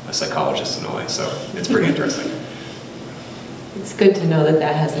a psychologist in a way. So it's pretty interesting. It's good to know that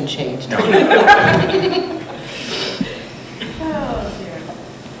that hasn't changed. No. Oh, dear.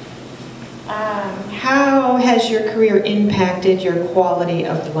 How has your career impacted your quality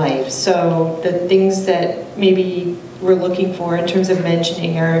of life? So the things that maybe we're looking for in terms of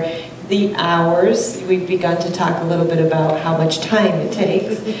mentioning are the hours. We've begun to talk a little bit about how much time it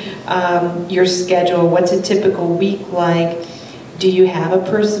takes. Your schedule, what's a typical week like? Do you have a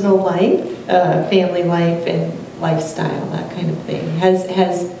personal life, family life, and lifestyle, that kind of thing?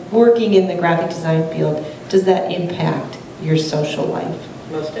 Has working in the graphic design field, does that impact your social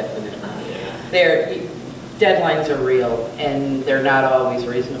life? Most definitely. Deadlines are real, and they're not always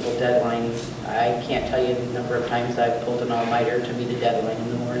reasonable deadlines. I can't tell you the number of times I've pulled an all-nighter to meet a deadline in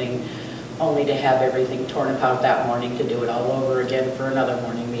the morning, only to have everything torn apart that morning to do it all over again for another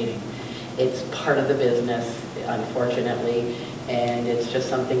morning meeting. It's part of the business, unfortunately, and it's just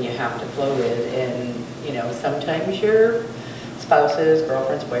something you have to flow with. And, you know, sometimes your spouses,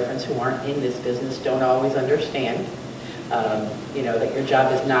 girlfriends, boyfriends who aren't in this business don't always understand, you know, that your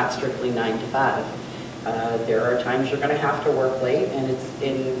job is not strictly 9 to 5. There are times you're going to have to work late, and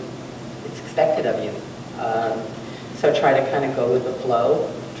it's expected of you. So try to kind of go with the flow.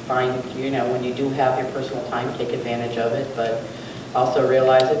 Find, you know, when you do have your personal time, take advantage of it, but also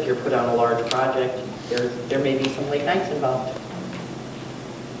realize if you're put on a large project, there may be some late nights involved.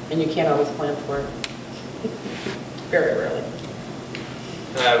 And you can't always plan for it. Very rarely.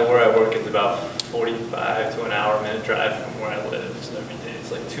 Where I work is about 45 to an hour-minute drive from where I live. So every day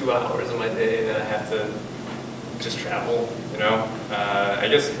it's like 2 hours of my day that I have to just travel, you know. I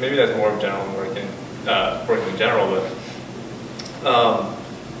guess maybe that's more of general working in general,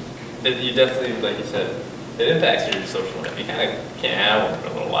 but you definitely, like you said, it impacts your social life. You kind of can't have one for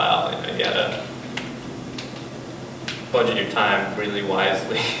a little while. You know, you gotta budget your time really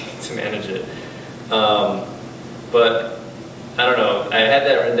wisely to manage it. But I don't know, I had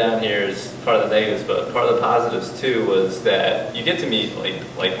that written down here as part of the negatives, but part of the positives too was that you get to meet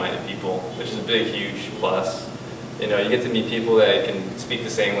like-minded people, which is a big, huge plus. You know, you get to meet people that can speak the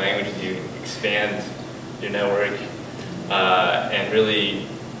same language as you, expand your network, and really,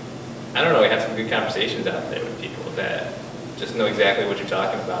 I don't know, have some good conversations out there with people that just know exactly what you're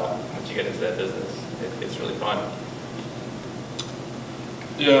talking about once you get into that business. It's really fun.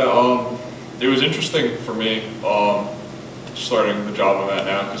 Yeah, it was interesting for me starting the job I'm at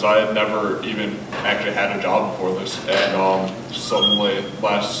now, because I had never even actually had a job before this, and suddenly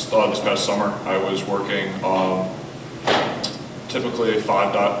this past summer I was working typically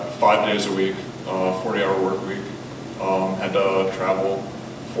 5 days a week, 40-hour work week. Had to travel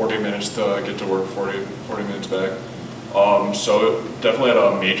 40 minutes to get to work, 40 minutes back. So it definitely had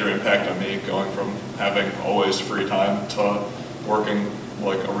a major impact on me, going from having always free time to working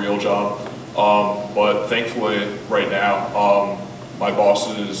like a real job. But thankfully right now, my boss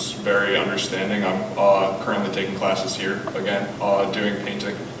is very understanding. I'm currently taking classes here again, doing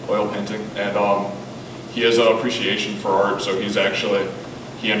painting, oil painting, and he has an appreciation for art, so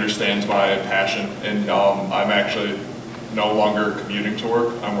he understands my passion, and I'm actually no longer commuting to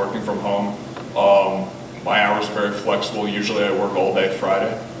work. I'm working from home. My hours are very flexible. Usually I work all day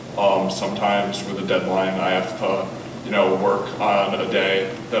Friday. Sometimes with a deadline I have to, work on a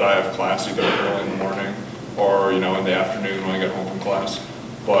day that I have class either early in the morning or, in the afternoon when I get home from class.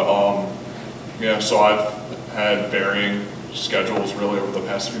 But yeah, so I've had varying schedules really over the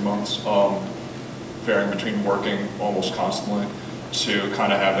past few months, varying between working almost constantly to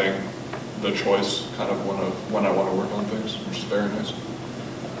kind of having the choice kind of when I want to work on things, which is very nice.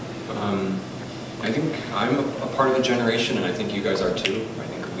 I think I'm a part of the generation, and I think you guys are too. I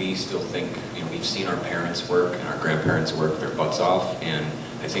think we still think, we've seen our parents work and our grandparents work their butts off, and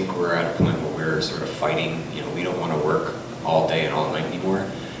I think we're at a point where we're sort of fighting, we don't want to work all day and all night anymore.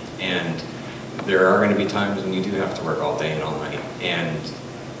 And there are going to be times when you do have to work all day and all night. And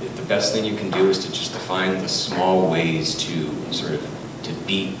the best thing you can do is to just find the small ways to sort of to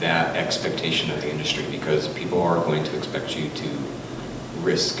beat that expectation of the industry, because people are going to expect you to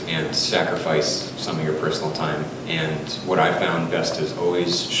risk and sacrifice some of your personal time. And what I found best is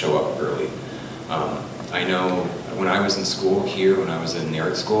always show up early. I know when I was in school here, when I was in the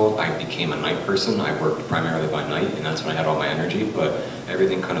art school, I became a night person. I worked primarily by night, and that's when I had all my energy, but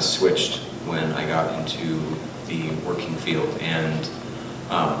everything kind of switched when I got into the working field. And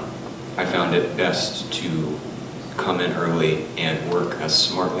I found it best to come in early and work as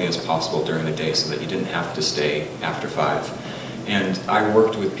smartly as possible during the day so that you didn't have to stay after 5. And I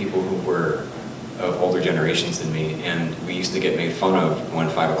worked with people who were of older generations than me, and we used to get made fun of when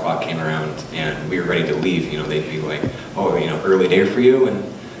 5 o'clock came around and we were ready to leave. They'd be like, oh, early day for you? And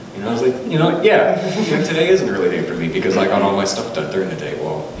I was like, yeah, today is an early day for me because I got all my stuff done during the day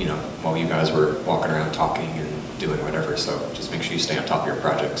while you guys were walking around talking and doing whatever. So just make sure you stay on top of your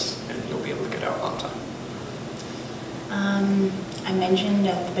projects and you'll be able to get out on time. I mentioned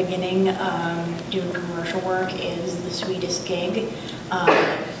at the beginning, doing commercial work is the sweetest gig.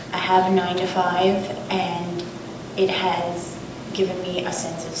 I have a 9 to 5, and it has given me a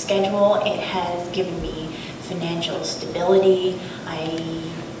sense of schedule. It has given me financial stability. I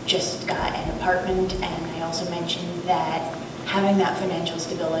just got an apartment, and I also mentioned that having that financial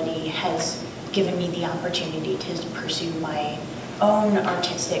stability has given me the opportunity to pursue my own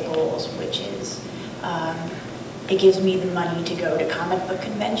artistic goals, which is it gives me the money to go to comic book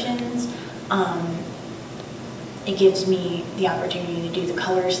conventions. It gives me the opportunity to do the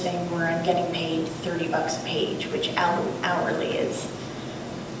colors thing where I'm getting paid $30 a page, which hourly is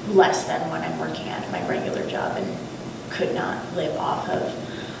less than what I'm working at my regular job and could not live off of.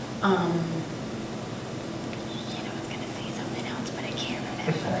 I was going to say something else, but I can't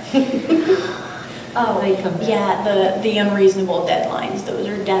remember. Oh, yeah, the unreasonable deadlines. Those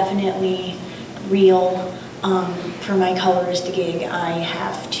are definitely real. For my colorist gig, I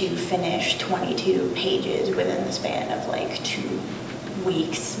have to finish 22 pages within the span of like 2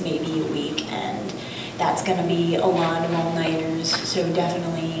 weeks, maybe a week, and that's going to be a lot of all-nighters, so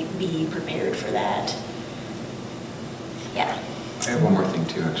definitely be prepared for that. Yeah. I have one more thing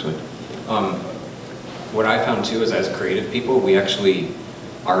too, actually. What I found too is as creative people, we actually,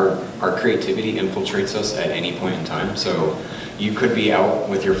 our creativity infiltrates us at any point in time. So you could be out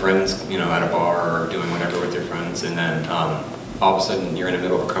with your friends, at a bar or doing whatever with your friends, and then all of a sudden you're in the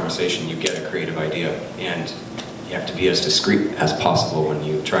middle of a conversation, you get a creative idea, and you have to be as discreet as possible when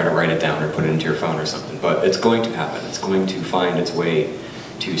you try to write it down or put it into your phone or something. But it's going to happen. It's going to find its way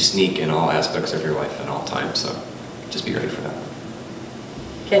to sneak in all aspects of your life at all times. So just be ready for that.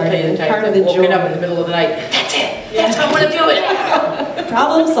 Can't tell you the Part time of the I've woken joy. up in the middle of the night. That's it. That's how I want to do it.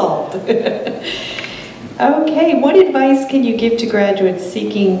 Problem solved. Okay, what advice can you give to graduates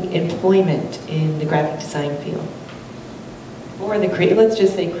seeking employment in the graphic design field? Or the let's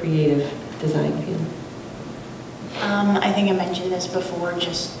just say creative design field. I think I mentioned this before,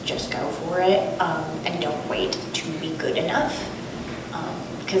 just go for it, and don't wait to be good enough,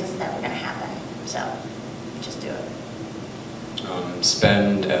 because it's never going to happen, so just do it.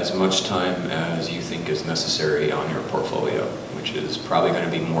 Spend as much time as you think is necessary on your portfolio, which is probably going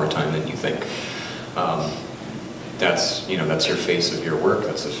to be more time than you think. That's your face of your work.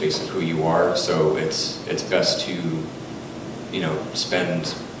 That's the face of who you are. So it's best to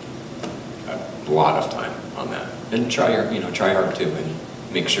spend a lot of time on that, and try hard too, and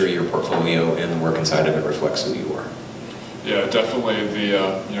make sure your portfolio and the work inside of it reflects who you are. Yeah, definitely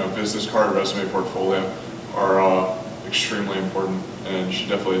the business card, resume, portfolio are extremely important, and you should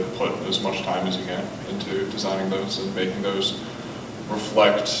definitely put as much time as you can into designing those and making those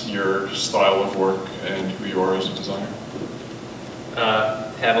reflect your style of work and who you are as a designer.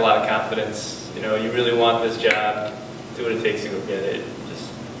 Have a lot of confidence. You really want this job. Do what it takes to go get it.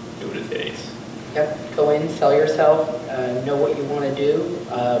 Just do what it takes. Yep, go in, sell yourself, know what you want to do,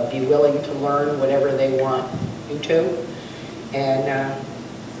 be willing to learn whatever they want you to, and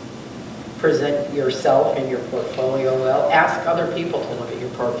present yourself and your portfolio well. Ask other people to look at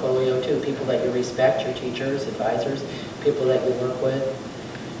your portfolio too, people that you respect, your teachers, advisors, people that you work with,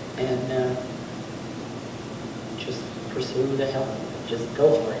 and just pursue the hell, just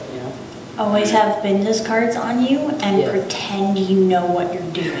go for it, Always have business cards on you and Yes. pretend you know what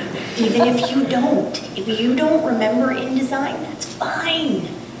you're doing. Even if you don't. If you don't remember InDesign, that's fine.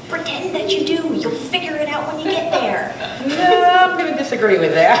 Pretend that you do. You'll figure it out when you get there. No, I'm going to disagree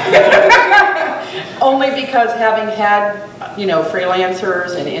with that. Only because having had,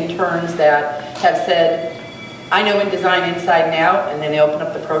 freelancers and interns that have said, I know InDesign inside and out, and then they open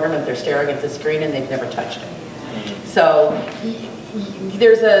up the program and they're staring at the screen and they've never touched it. So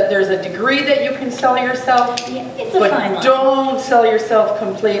there's a degree that you can sell yourself, Yeah, it's a fine but line. don't sell yourself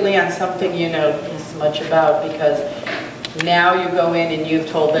completely on something you know this much about, because now you go in and you've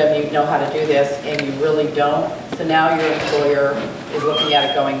told them you know how to do this and you really don't. So now your employer is looking at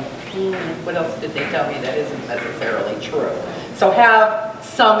it going, what else did they tell me that isn't necessarily true? So have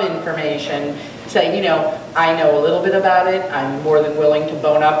some information. Say, I know a little bit about it. I'm more than willing to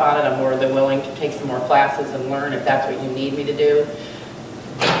bone up on it. I'm more than willing to take some more classes and learn if that's what you need me to do.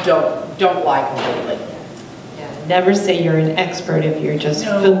 Don't lie completely. Yeah, never say you're an expert if you're just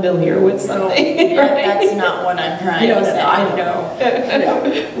familiar with something. Yeah, that's not what I'm trying to say. I know.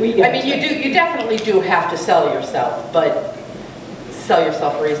 You definitely do have to sell yourself, but sell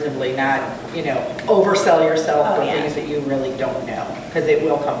yourself reasonably, not, oversell yourself for things that you really don't know, because it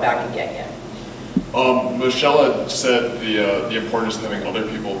will come back and get you. Michelle had said the importance of having other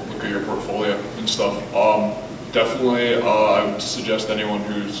people look at your portfolio and stuff. Definitely, I would suggest anyone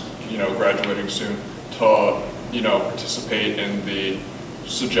who's graduating soon to participate in the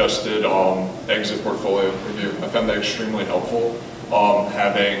suggested exit portfolio review. I found that extremely helpful.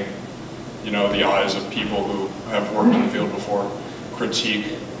 Having the eyes of people who have worked in the field before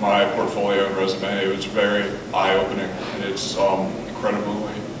critique my portfolio and resume. It was very eye-opening, and it's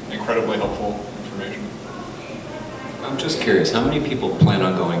incredibly helpful information. I'm just curious, how many people plan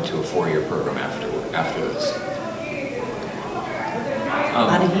on going to a 4-year program after this? A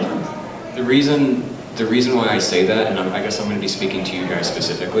lot of hands. The reason why I say that, and I guess I'm going to be speaking to you guys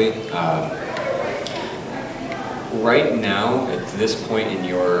specifically, right now, at this point in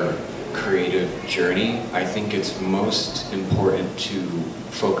your creative journey, I think it's most important to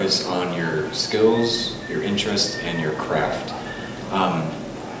focus on your skills, your interests, and your craft.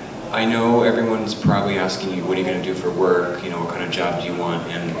 I know everyone's probably asking you, what are you going to do for work? What kind of job do you want?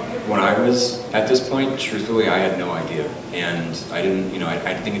 And when I was at this point, truthfully, I had no idea. And I didn't,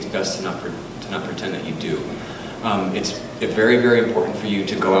 I think it's best to not pretend that you do. It's very, very important for you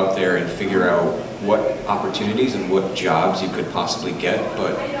to go out there and figure out what opportunities and what jobs you could possibly get.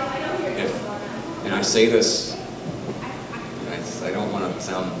 But and I say this, I don't want to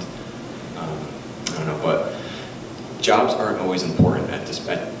sound, I don't know, but jobs aren't always important at this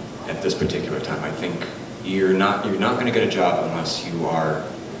particular time. I think you're not going to get a job unless you are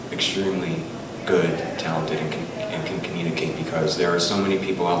extremely good, talented, and can communicate, because there are so many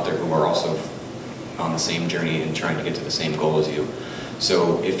people out there who are also on the same journey and trying to get to the same goal as you.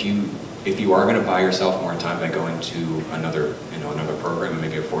 So if you if you are going to buy yourself more time by going to another program,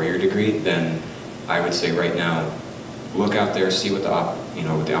 maybe a 4-year degree, then I would say right now, look out there, see what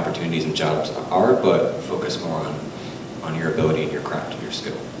what the opportunities and jobs are, but focus more on your ability and your craft and your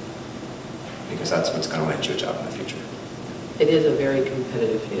skill, because that's what's going to land you a job in the future. It is a very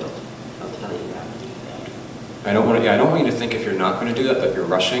competitive field, I'll tell you that. I don't want you to think if you're not going to do that you're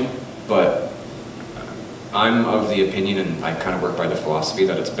rushing, but I'm of the opinion, and I kind of work by the philosophy,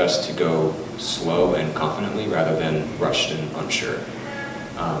 that it's best to go slow and confidently rather than rushed and unsure,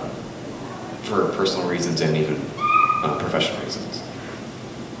 for personal reasons and even professional reasons.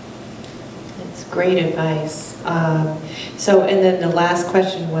 That's great advice. And then the last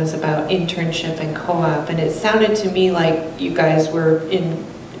question was about internship and co-op, and it sounded to me like you guys were in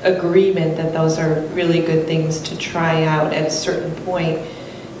agreement that those are really good things to try out at a certain point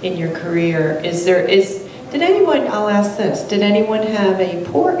in your career. Did anyone, I'll ask this, did anyone have a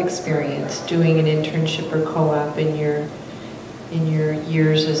poor experience doing an internship or co-op in your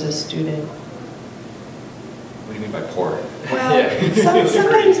years as a student? What do you mean by poor? Well,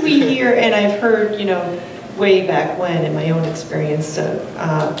 sometimes we hear, and I've heard, way back when, in my own experience,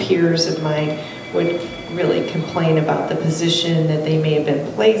 peers of mine would really complain about the position that they may have been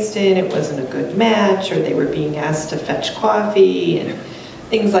placed in. It wasn't a good match, or they were being asked to fetch coffee and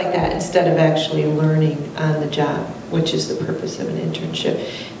things like that, instead of actually learning on the job, which is the purpose of an internship.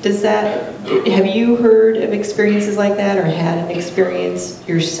 Have you heard of experiences like that, or had an experience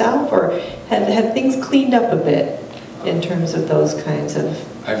yourself, or have things cleaned up a bit in terms of those kinds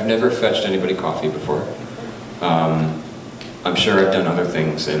of... I've never fetched anybody coffee before. I'm sure I've done other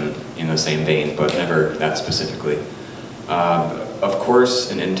things in the same vein, but never that specifically. Of course,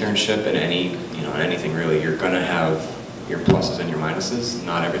 an internship in anything really, you're going to have your pluses and your minuses.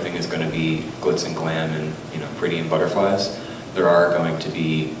 Not everything is going to be glitz and glam and pretty and butterflies. There are going to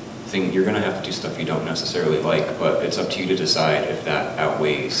be you're going to have to do stuff you don't necessarily like, but it's up to you to decide if that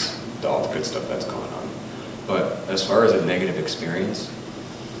outweighs all the good stuff that's going on. But as far as a negative experience,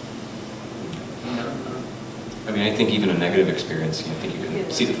 I think even a negative experience, I think you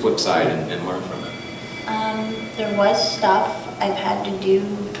can see the flip side and learn from it. There was stuff I've had to do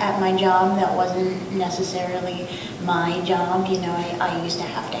at my job that wasn't necessarily my job. I used to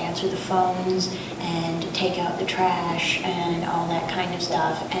have to answer the phones and take out the trash and all that kind of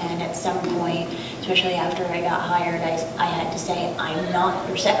stuff. And at some point, especially after I got hired, I had to say, I'm not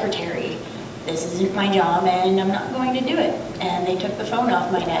your secretary. This isn't my job and I'm not going to do it. And they took the phone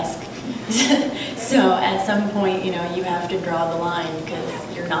off my desk. So at some point, you have to draw the line,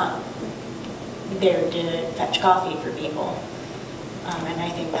 because you're not there to fetch coffee for people. And I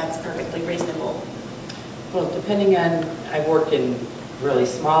think that's perfectly reasonable. Well, depending on, I've worked in really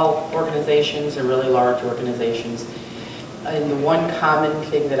small organizations and really large organizations. And the one common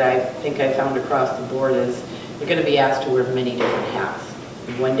thing that I think I found across the board is you're going to be asked to wear many different hats.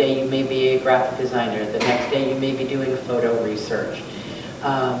 One day you may be a graphic designer, the next day you may be doing photo research.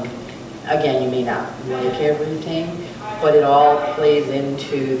 Again, you may not like everything, but it all plays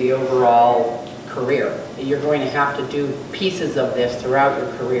into the overall career. You're going to have to do pieces of this throughout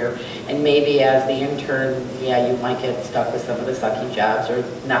your career, and maybe as the intern, you might get stuck with some of the sucky jobs or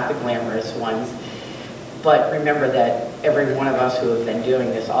not the glamorous ones. But remember that every one of us who have been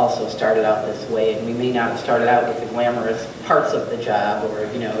doing this also started out this way, and we may not have started out with the glamorous parts of the job, or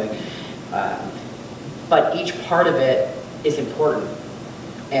but each part of it is important.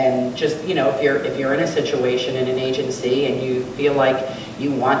 And just, if you're in a situation in an agency and you feel like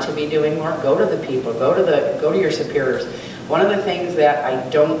you want to be doing more, go to the people, go to your superiors. One of the things that I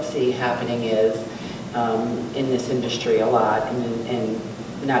don't see happening is in this industry a lot, and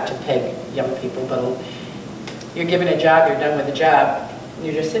not to peg young people, but you're given a job, you're done with the job, and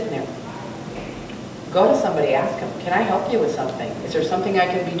you're just sitting there. Go to somebody, ask them, can I help you with something? Is there something I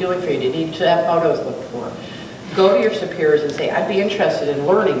can be doing for you? Do you need to have photos looked for? Go to your superiors and say, I'd be interested in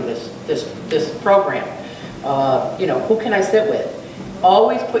learning this program. Who can I sit with?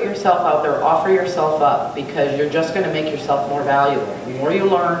 Always put yourself out there, offer yourself up, because you're just going to make yourself more valuable. The more you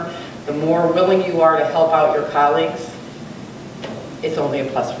learn, the more willing you are to help out your colleagues, it's only a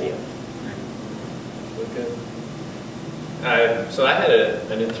plus for you. Good. So I had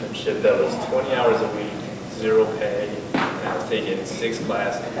an internship that was 20 hours a week, 0 pay, and I was taking 6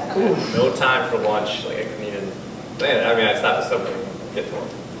 classes. No time for lunch, I couldn't even plan it. I stopped at something to get to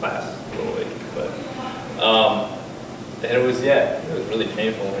class a little late, but and it was really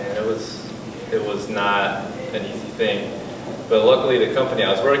painful, man. It was not an easy thing. But luckily the company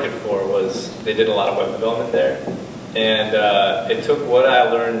I was working for they did a lot of web development there. And it took what I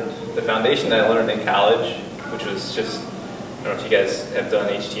learned, the foundation that I learned in college, which was just I don't know if you guys have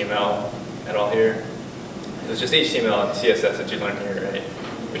done HTML at all here. It's just HTML and CSS that you learn here, right?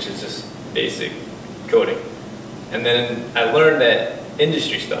 Which is just basic coding. And then I learned that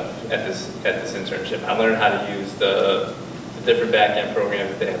industry stuff at this internship. I learned how to use the different back-end programs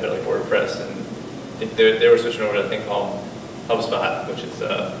that they have there, like WordPress, and they were switching over to a thing called HubSpot, which is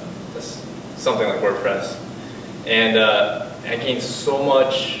something like WordPress. And I gained so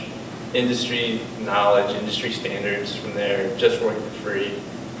much industry knowledge, industry standards from there, just working for free,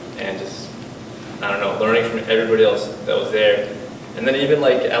 and just, I don't know, learning from everybody else that was there. And then even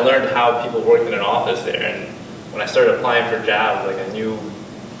like, I learned how people worked in an office there, and when I started applying for jobs, like I knew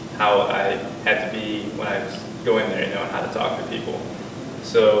how I had to be when I was going there, you know, and how to talk to people.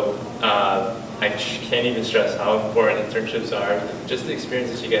 So I can't even stress how important internships are, just the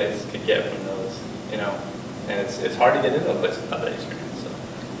experiences you guys could get from those, you know. And it's hard to get into a place without that experience, so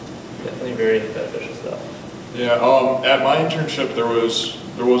definitely very beneficial stuff. Yeah, at my internship there was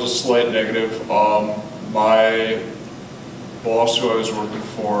a slight negative. My boss who I was working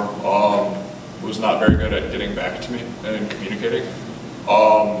for was not very good at getting back to me and communicating.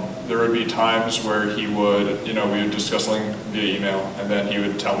 There would be times where he would, you know, we would discuss something via email, and then he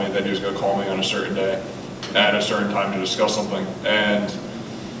would tell me that he was going to call me on a certain day at a certain time to discuss something. And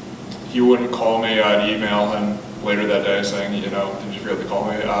he wouldn't call me, I'd email him later that day saying, you know, did you forget to call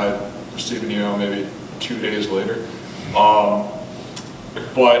me? I'd receive an email maybe 2 days later.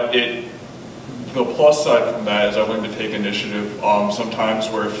 But the plus side from that is I learned to take initiative. Sometimes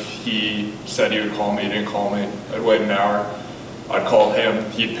where if he said he would call me, he didn't call me, I'd wait an hour, I'd call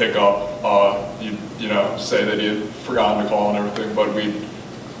him, he'd pick up, he'd, you know, say that he had forgotten to call and everything, but we'd,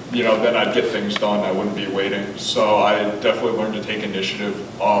 you know, then I'd get things done, I wouldn't be waiting. So I definitely learned to take initiative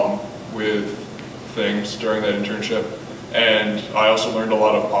with things during that internship. And I also learned a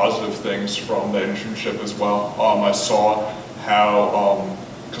lot of positive things from that internship as well. I saw how,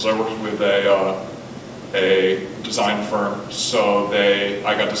 because I worked with a design firm, so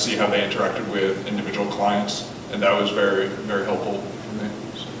I got to see how they interacted with individual clients, and that was very, very helpful for me.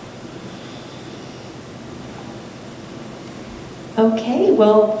 Okay,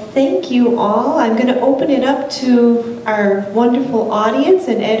 well, thank you all. I'm going to open it up to our wonderful audience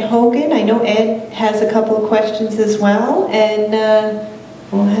and Ed Hogan. I know Ed has a couple of questions as well, and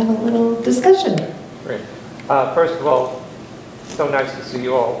we'll have a little discussion. Great. First of all, so nice to see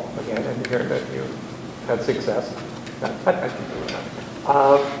you all again and hear that you had success.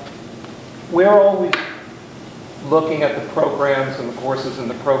 We're always looking at the programs and the courses and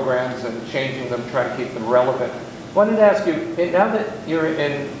the programs and changing them, trying to keep them relevant. I wanted to ask you, now that you're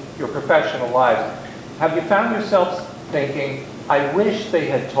in your professional lives, have you found yourselves thinking, I wish they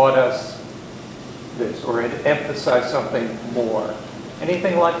had taught us this or had emphasized something more?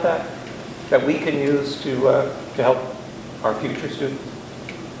 Anything like that that we can use to help our future students?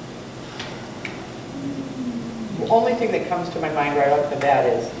 The only thing that comes to my mind right off the bat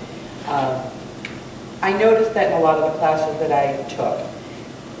is I noticed that in a lot of the classes that I took,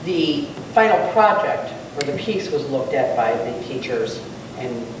 the final project or the piece was looked at by the teachers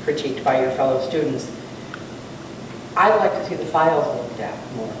and critiqued by your fellow students. I'd like to see the files looked at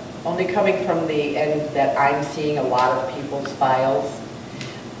more. Only coming from the end that I'm seeing a lot of people's files.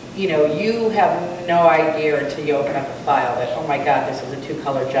 You know, you have no idea until you open up a file that, oh my God, this is a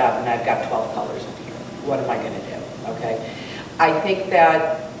 2-color job and I've got 12 colors in here. What am I going to do? Okay. I think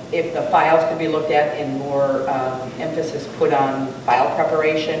that if the files could be looked at and more emphasis put on file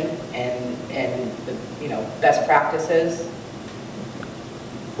preparation and the, you know, best practices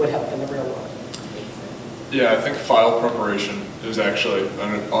would help in the real world. Yeah, I think file preparation is actually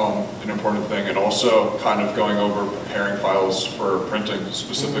an important thing, and also kind of going over preparing files for printing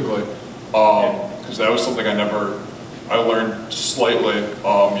specifically, because that was something I learned slightly,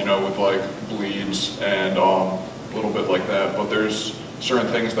 you know, with like bleeds and a little bit like that, but there's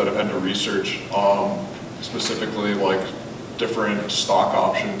certain things that I've had to research, specifically like different stock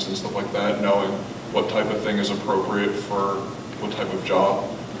options and stuff like that, knowing what type of thing is appropriate for what type of job.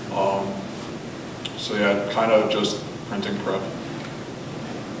 So yeah, kind of just printing prep.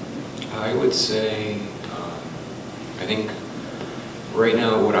 I would say, I think right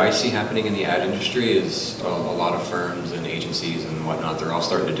now what I see happening in the ad industry is a lot of firms and agencies and whatnot, they're all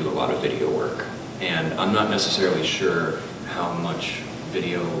starting to do a lot of video work. And I'm not necessarily sure how much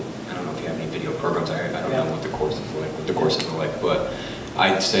video, I don't know if you have any video programs, I don't know what the courses are like, but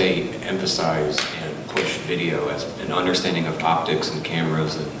I'd say emphasize and push video as an understanding of optics and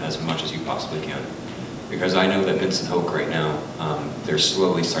cameras as much as you possibly can. Because I know that Vincent Hoke right now, they're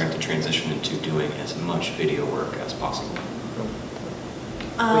slowly starting to transition into doing as much video work as possible.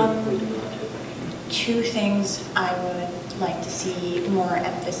 Two things I would like to see more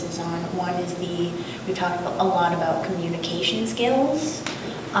emphasis on. One is we talked a lot about communication skills,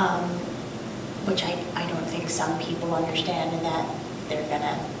 which I don't think some people understand, and that they're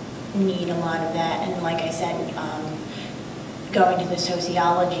gonna need a lot of that. And like I said, going to the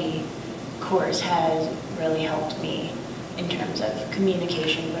sociology course has really helped me in terms of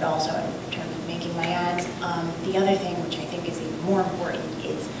communication, but also in terms of making my ads. The other thing, which I think is even more important,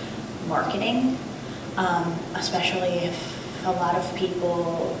 is marketing, especially if a lot of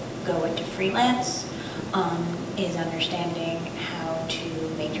people go into freelance, is understanding how to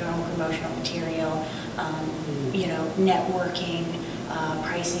make your own promotional material, you know, networking,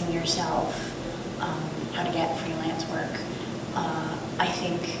 pricing yourself, how to get freelance work. I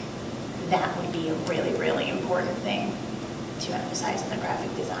think that would be a really, really important thing to emphasize in the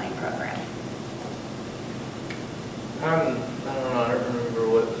graphic design program. I don't know, I don't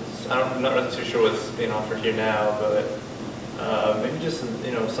remember I'm not really too sure what's being offered here now, but maybe just,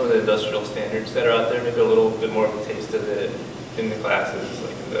 you know, some of the industrial standards that are out there, maybe a little bit more of a taste of it in the classes,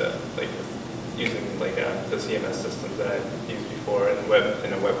 like using the CMS systems that I've used before in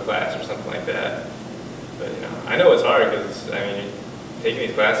a web class or something like that. But you know, I know it's hard because I mean, you're taking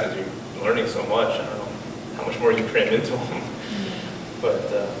these classes, you're learning so much. I don't know how much more you cram into them.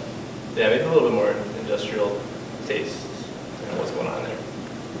 But yeah, maybe a little bit more industrial taste, you know, what's going on there.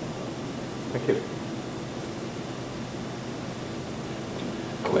 Thank you.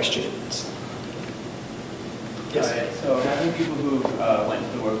 Questions? Yes. All right, so having people who went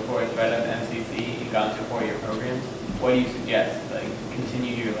to the workforce right out of MCC and gone through 4-year programs, what do you suggest? Like,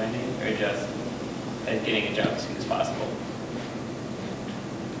 continue your learning or just getting a job as soon as possible?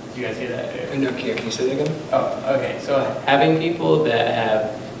 Do you guys hear that? No, can you say that again? Oh, okay. So having people that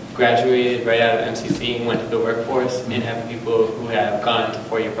have graduated right out of MCC and went to the workforce, and having people who have gone to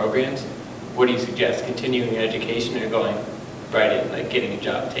 4-year programs, what do you suggest? Continuing your education or going right in, like getting a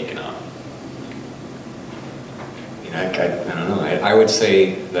job taken off? I don't know. I would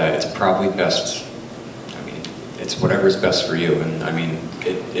say that it's probably best, I mean, it's whatever's best for you. And I mean,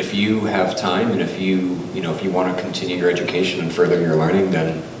 if you have time and if you want to continue your education and further your learning,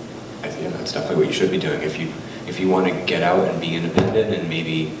 then I think that's definitely what you should be doing. If you want to get out and be independent and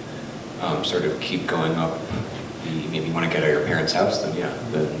maybe sort of keep going up, maybe you want to get out of your parents' house, then yeah,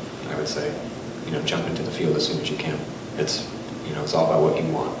 then I would say, jump into the field as soon as you can. It's all about what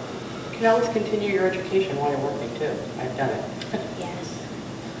you want. You can always continue your education while you're working too. I've done it. Yes.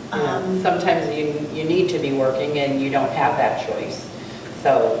 Sometimes you need to be working and you don't have that choice.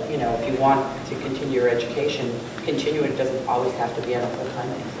 So, if you want to continue your education, continue it. It doesn't always have to be on a full-time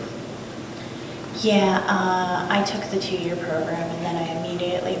basis. Yeah, I took the 2-year program and then I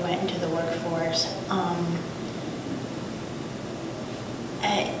immediately went into the workforce.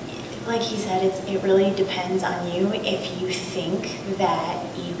 Like he said, it really depends on you. If you think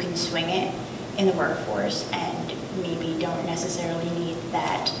that you can swing it in the workforce and maybe don't necessarily need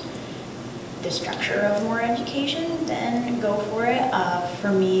the structure of more education, then go for it.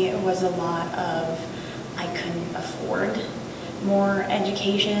 For me, it was a lot of I couldn't afford more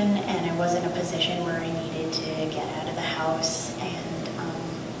education and I was in a position where I needed to get out of the house and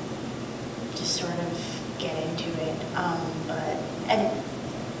just sort of get into it.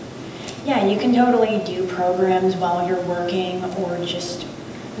 Yeah, you can totally do programs while you're working or just,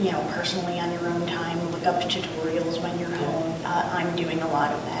 personally on your own time, look up tutorials when you're home. I'm doing a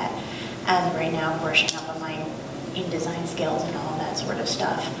lot of that as right now, brushing up on my InDesign skills and all that sort of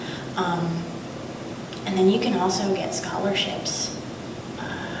stuff. And then you can also get scholarships,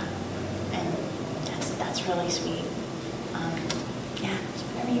 and that's really sweet. Yeah, it's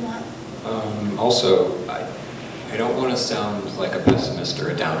whatever you want. Also, I don't want to sound like a pessimist or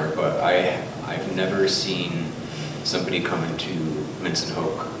a downer, but I've never seen somebody come into Minson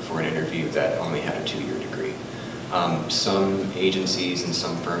Hoke for an interview that only had a 2-year degree. Some agencies and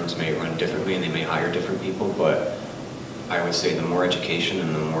some firms may run differently and they may hire different people, but I would say the more education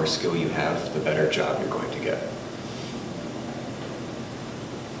and the more skill you have, the better job you're going to get.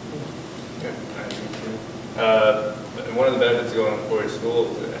 Yeah, I agree too. And one of the benefits of going forward to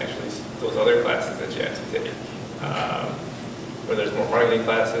school is actually those other classes that you have to take. Where there's more marketing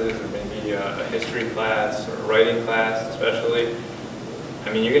classes or maybe a history class or a writing class especially.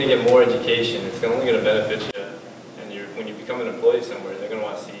 I mean, you're going to get more education. It's only going to benefit you. And when you become an employee somewhere, they're going to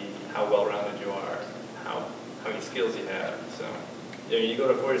want to see how well-rounded you are, how many skills you have. So, you go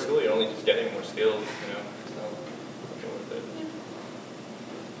to 4-year school, you're only just getting more skills, so go with it.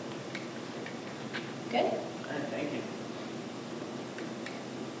 Good. All right, thank you.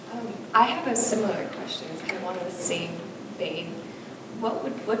 I have a similar question. It's kind of along the same vein.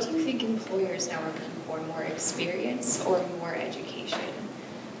 What do you think employers now are looking for? More experience or more education?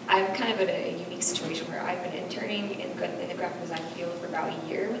 I'm kind of in a unique situation where I've been interning in the graphic design field for about a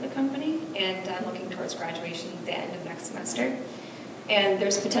year with a company, and I'm looking towards graduation at the end of next semester. And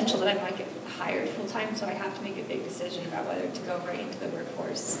there's potential that I might get hired full-time, so I have to make a big decision about whether to go right into the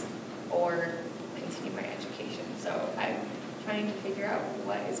workforce or continue my education. So I'm trying to figure out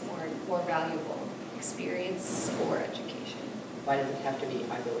what is more valuable, experience or education. Why does it have to be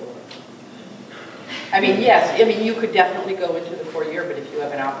either or? I mean, yes, I mean, you could definitely go into the 4-year, but if you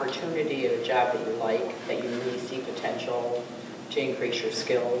have an opportunity at a job that you like, that you really see potential to increase your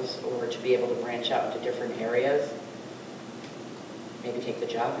skills or to be able to branch out into different areas, maybe take the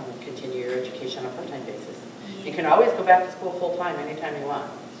job and continue your education on a part-time basis. You can always go back to school full-time anytime you want.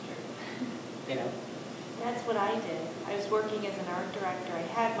 You know? That's what I did. I was working as an art director. I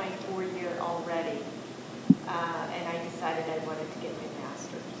had my 4-year already, and I decided I wanted to get my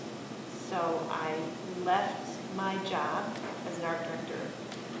master's. So I left my job as an art director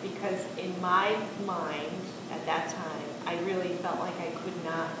because in my mind at that time, I really felt like I could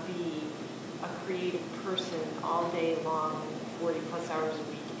not be a creative person all day long, 40 plus hours a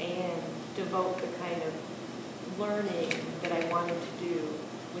week, and devote the kind of learning that I wanted to do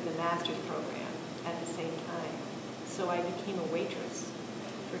with a master's program at the same time. So I became a waitress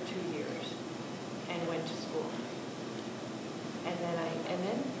for 2 years and went to school. And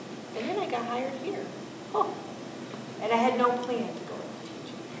then I got hired here. Oh. And I had no plan to go into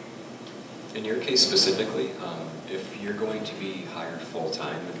teaching. In your case specifically, if you're going to be hired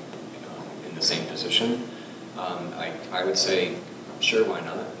full-time in the same position, I would say, sure, why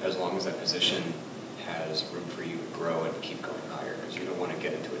not? As long as that position has room for you to grow and keep going higher, because you don't want to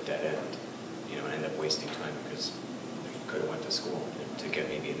get into a dead end, and end up wasting time because you could have went to school to get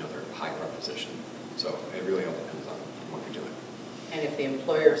maybe another higher up position. So it really all depends on what you're doing. And if the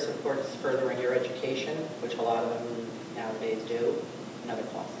employer supports furthering your education, which a lot of them nowadays do, another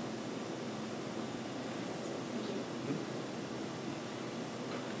plus.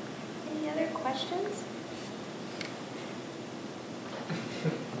 Any other questions?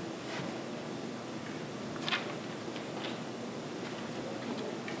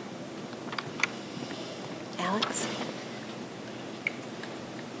 Alex?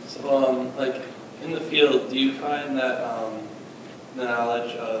 So, like, in the field, do you find that the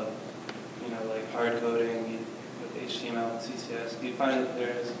knowledge of, like hard coding with HTML and CSS, do you find that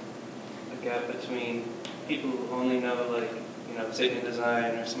there's a gap between people who only know, like, say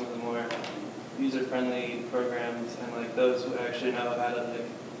InDesign or some of the more user-friendly programs and, like, those who actually know how to, like,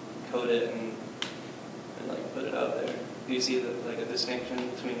 code it and like, put it out there? Do you see, like, a distinction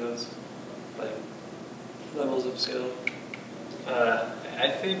between those, like, levels of skill? I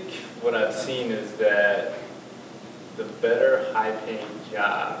think what I've seen is that the better high-paying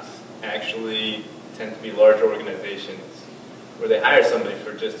jobs actually tend to be larger organizations where they hire somebody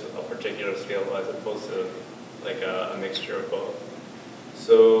for just a particular skill as opposed to like a mixture of both.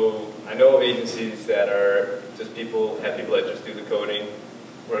 So I know of agencies that are just have people that just do the coding,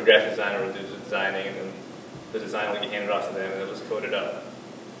 where a graphic designer will do the designing, and then the design will get handed off to them and they'll just code it up.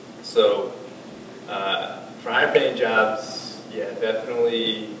 So for higher-paying jobs, yeah,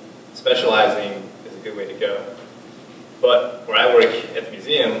 definitely specializing is a good way to go. But where I work at the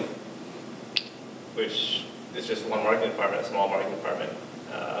museum, which is just one marketing department, a small marketing department,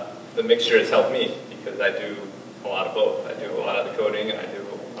 the mixture has helped me because I do a lot of both. I do a lot of the coding and I do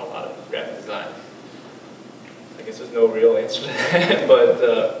a lot of graphic design. I guess there's no real answer to that, but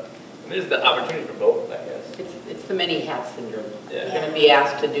there's the opportunity for both, I guess. It's the many hat syndrome. Yeah. You're going to be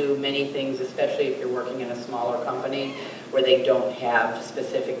asked to do many things, especially if you're working in a smaller company where they don't have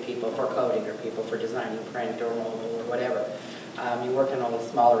specific people for coding or people for designing print or mobile or whatever. You work in a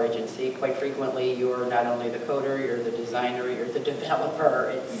smaller agency. Quite frequently, you're not only the coder, you're the designer, you're the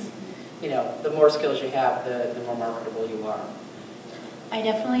developer. It's, the more skills you have, the more marketable you are. I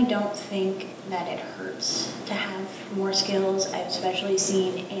definitely don't think that it hurts to have more skills. I've especially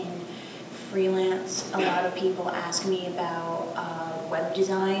seen in freelance, a lot of people ask me about web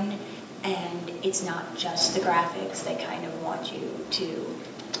design, and it's not just the graphics. They kind of want you to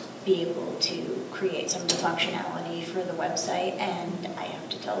be able to create some of the functionality for the website, and I have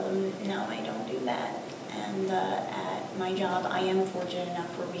to tell them, no, I don't do that. And at my job, I am fortunate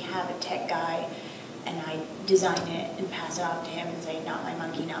enough where we have a tech guy, and I design it and pass it off to him and say, not my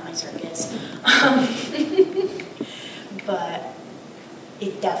monkey, not my circus. But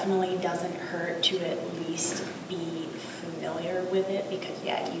it definitely doesn't hurt to at least be familiar with it because,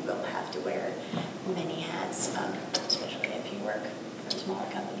 yeah, you will have to wear many hats, especially if you work for a smaller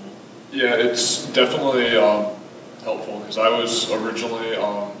company. Yeah, it's definitely helpful because I was originally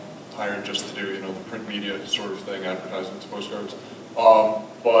hired just to do, the print media sort of thing, advertisements, postcards.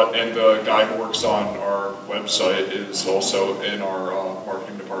 And the guy who works on our website is also in our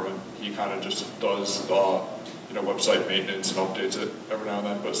marketing department. He kind of just does website maintenance and updates it every now and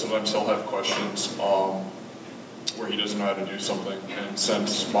then, but sometimes he'll have questions where he doesn't know how to do something. And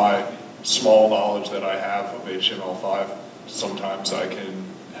since my small knowledge that I have of HTML5, sometimes I can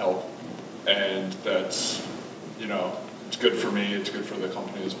help. And that's, it's good for me, it's good for the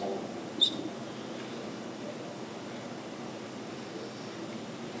company as a whole. So.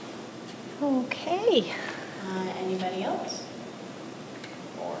 Okay. Anybody else?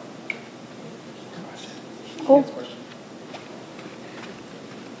 Oh.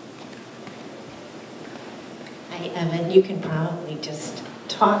 Hi, Evan. You can probably just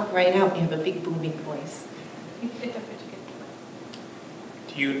talk right out. You have a big booming voice.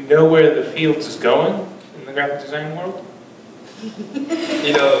 Do you know where the fields is going in the graphic design world?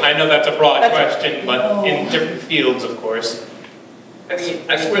 I know that's a broad question, but in different fields, of course. I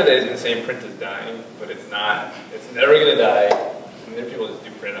swear that insane print is dying, but it's not. It's never going to die. And there are people that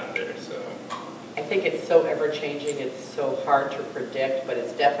do print out there, so. I think it's so ever-changing, it's so hard to predict, but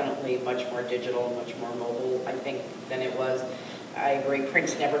it's definitely much more digital, much more mobile, I think, than it was. I agree,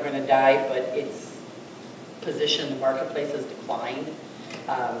 print's never going to die, but its position in the marketplace has declined.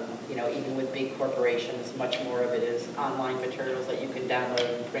 Even with big corporations, much more of it is online materials that you can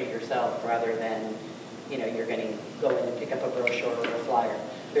download and print yourself rather than, you're going to go in and pick up a brochure or a flyer.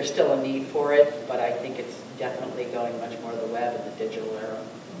 There's still a need for it, but I think it's definitely going much more to the web and the digital era.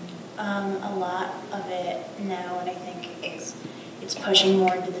 A lot of it now, and I think it's pushing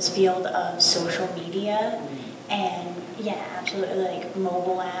more into this field of social media, and yeah, absolutely, like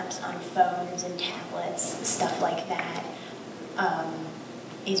mobile apps on phones and tablets, stuff like that,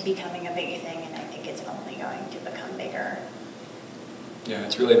 is becoming a big thing, and I think it's only going to become bigger. Yeah,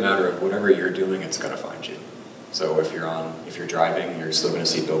 it's really a matter of whatever you're doing, it's going to find you. So if you're driving, you're still going to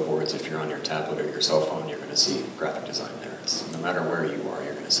see billboards. If you're on your tablet or your cell phone, you're going to see graphic design there. It's, no matter where you are,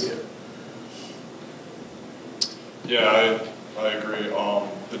 you're going to see it. Yeah, I agree.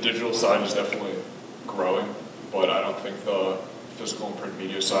 The digital side is definitely growing, but I don't think the physical and print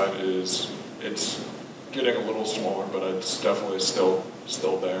media side it's getting a little smaller, but it's definitely still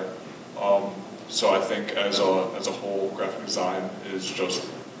there. So I think as a whole, graphic design is just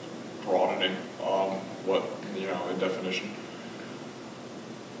broadening in definition.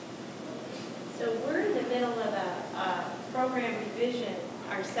 So we're in the middle of a program revision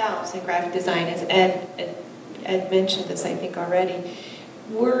ourselves. And graphic design, as Ed mentioned this, I think, already.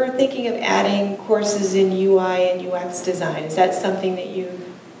 We're thinking of adding courses in UI and UX design. Is that something that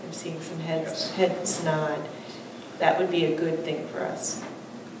I'm seeing some heads nod. That would be a good thing for us.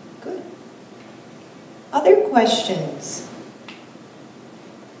 Good. Other questions?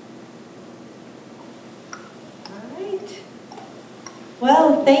 All right.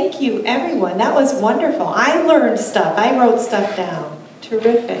 Well, thank you, everyone. That was wonderful. I learned stuff. I wrote stuff down.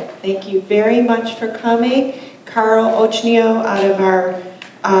 Terrific. Thank you very much for coming. Carl Ochnio out of our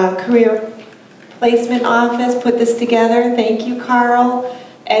career placement office put this together. Thank you, Carl.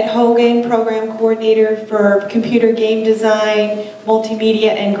 Ed Hogan, program coordinator for computer game design, multimedia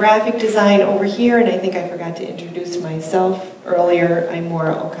and graphic design over here. And I think I forgot to introduce myself earlier. I'm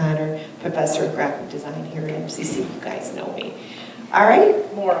Maura O'Connor, professor of graphic design here at MCC. You guys know me. All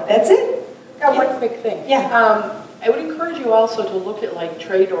right, Maura. That's it? Got one quick thing. Yeah. I would encourage you also to look at like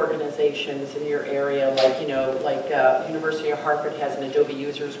trade organizations in your area, like University of Hartford has an Adobe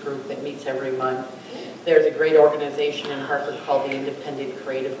users group that meets every month. There's a great organization in Hartford called the Independent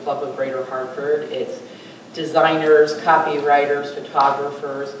Creative Club of Greater Hartford. It's designers, copywriters,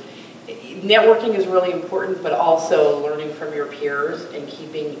 photographers. Networking is really important, but also learning from your peers and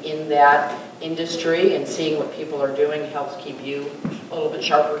keeping in that industry and seeing what people are doing helps keep you a little bit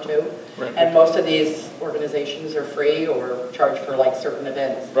sharper too. Right. And most of these organizations are free or charge for like certain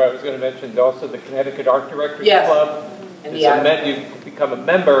events. Right, I was going to mention also the Connecticut Art Directors Club. And you become a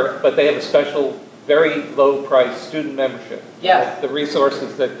member, but they have a special, very low price student membership. Yes. The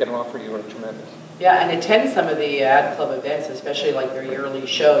resources that can offer you are tremendous. Yeah, and attend some of the ad club events, especially like their yearly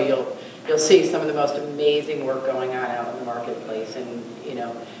show. You'll see some of the most amazing work going on out in the marketplace, and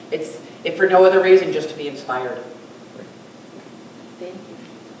it's if for no other reason just to be inspired. Thank you.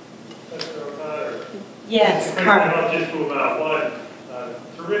 Mr. O'Connor. Yes, Carl. I'll just move on. One,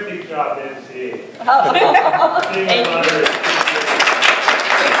 terrific job, MCA.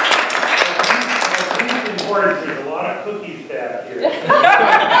 It's important. There's a lot of cookies back here.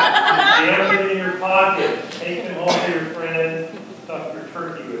 Jam them in your pocket. Take them home to your friends. Stuff your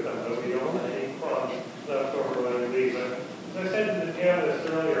turkey argue with them, but we don't have any crumbs left over when we leave. But as I said to the panelists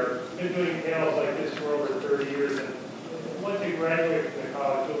earlier, I've been doing panels like this for over 30 years, and once you graduate from the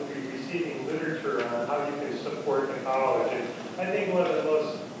college, you'll be receiving literature on how you can support the college. And I think one of the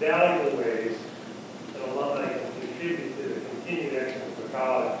most valuable ways that alumni can contribute to the continued excellence of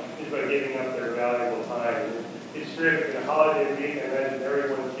college is by giving up their valuable time. It's terrific. In a holiday week, I imagine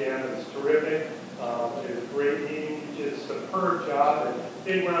everyone can. It's terrific. It's a great meeting. You did a superb job. And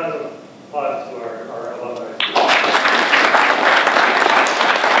big round of applause to our alumni.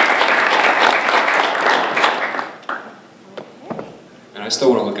 And I still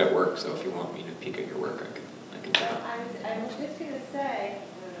want to look at work, so if you want me to peek at your work, I can do that. I was just going to say,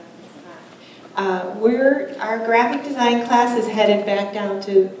 Our graphic design class is headed back down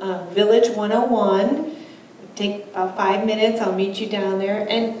to Village 101. Take about 5 minutes, I'll meet you down there.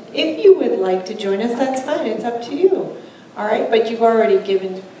 And if you would like to join us, that's fine, it's up to you. All right, but you've already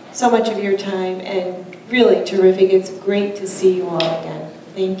given so much of your time and really terrific. It's great to see you all again.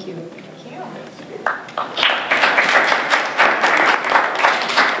 Thank you.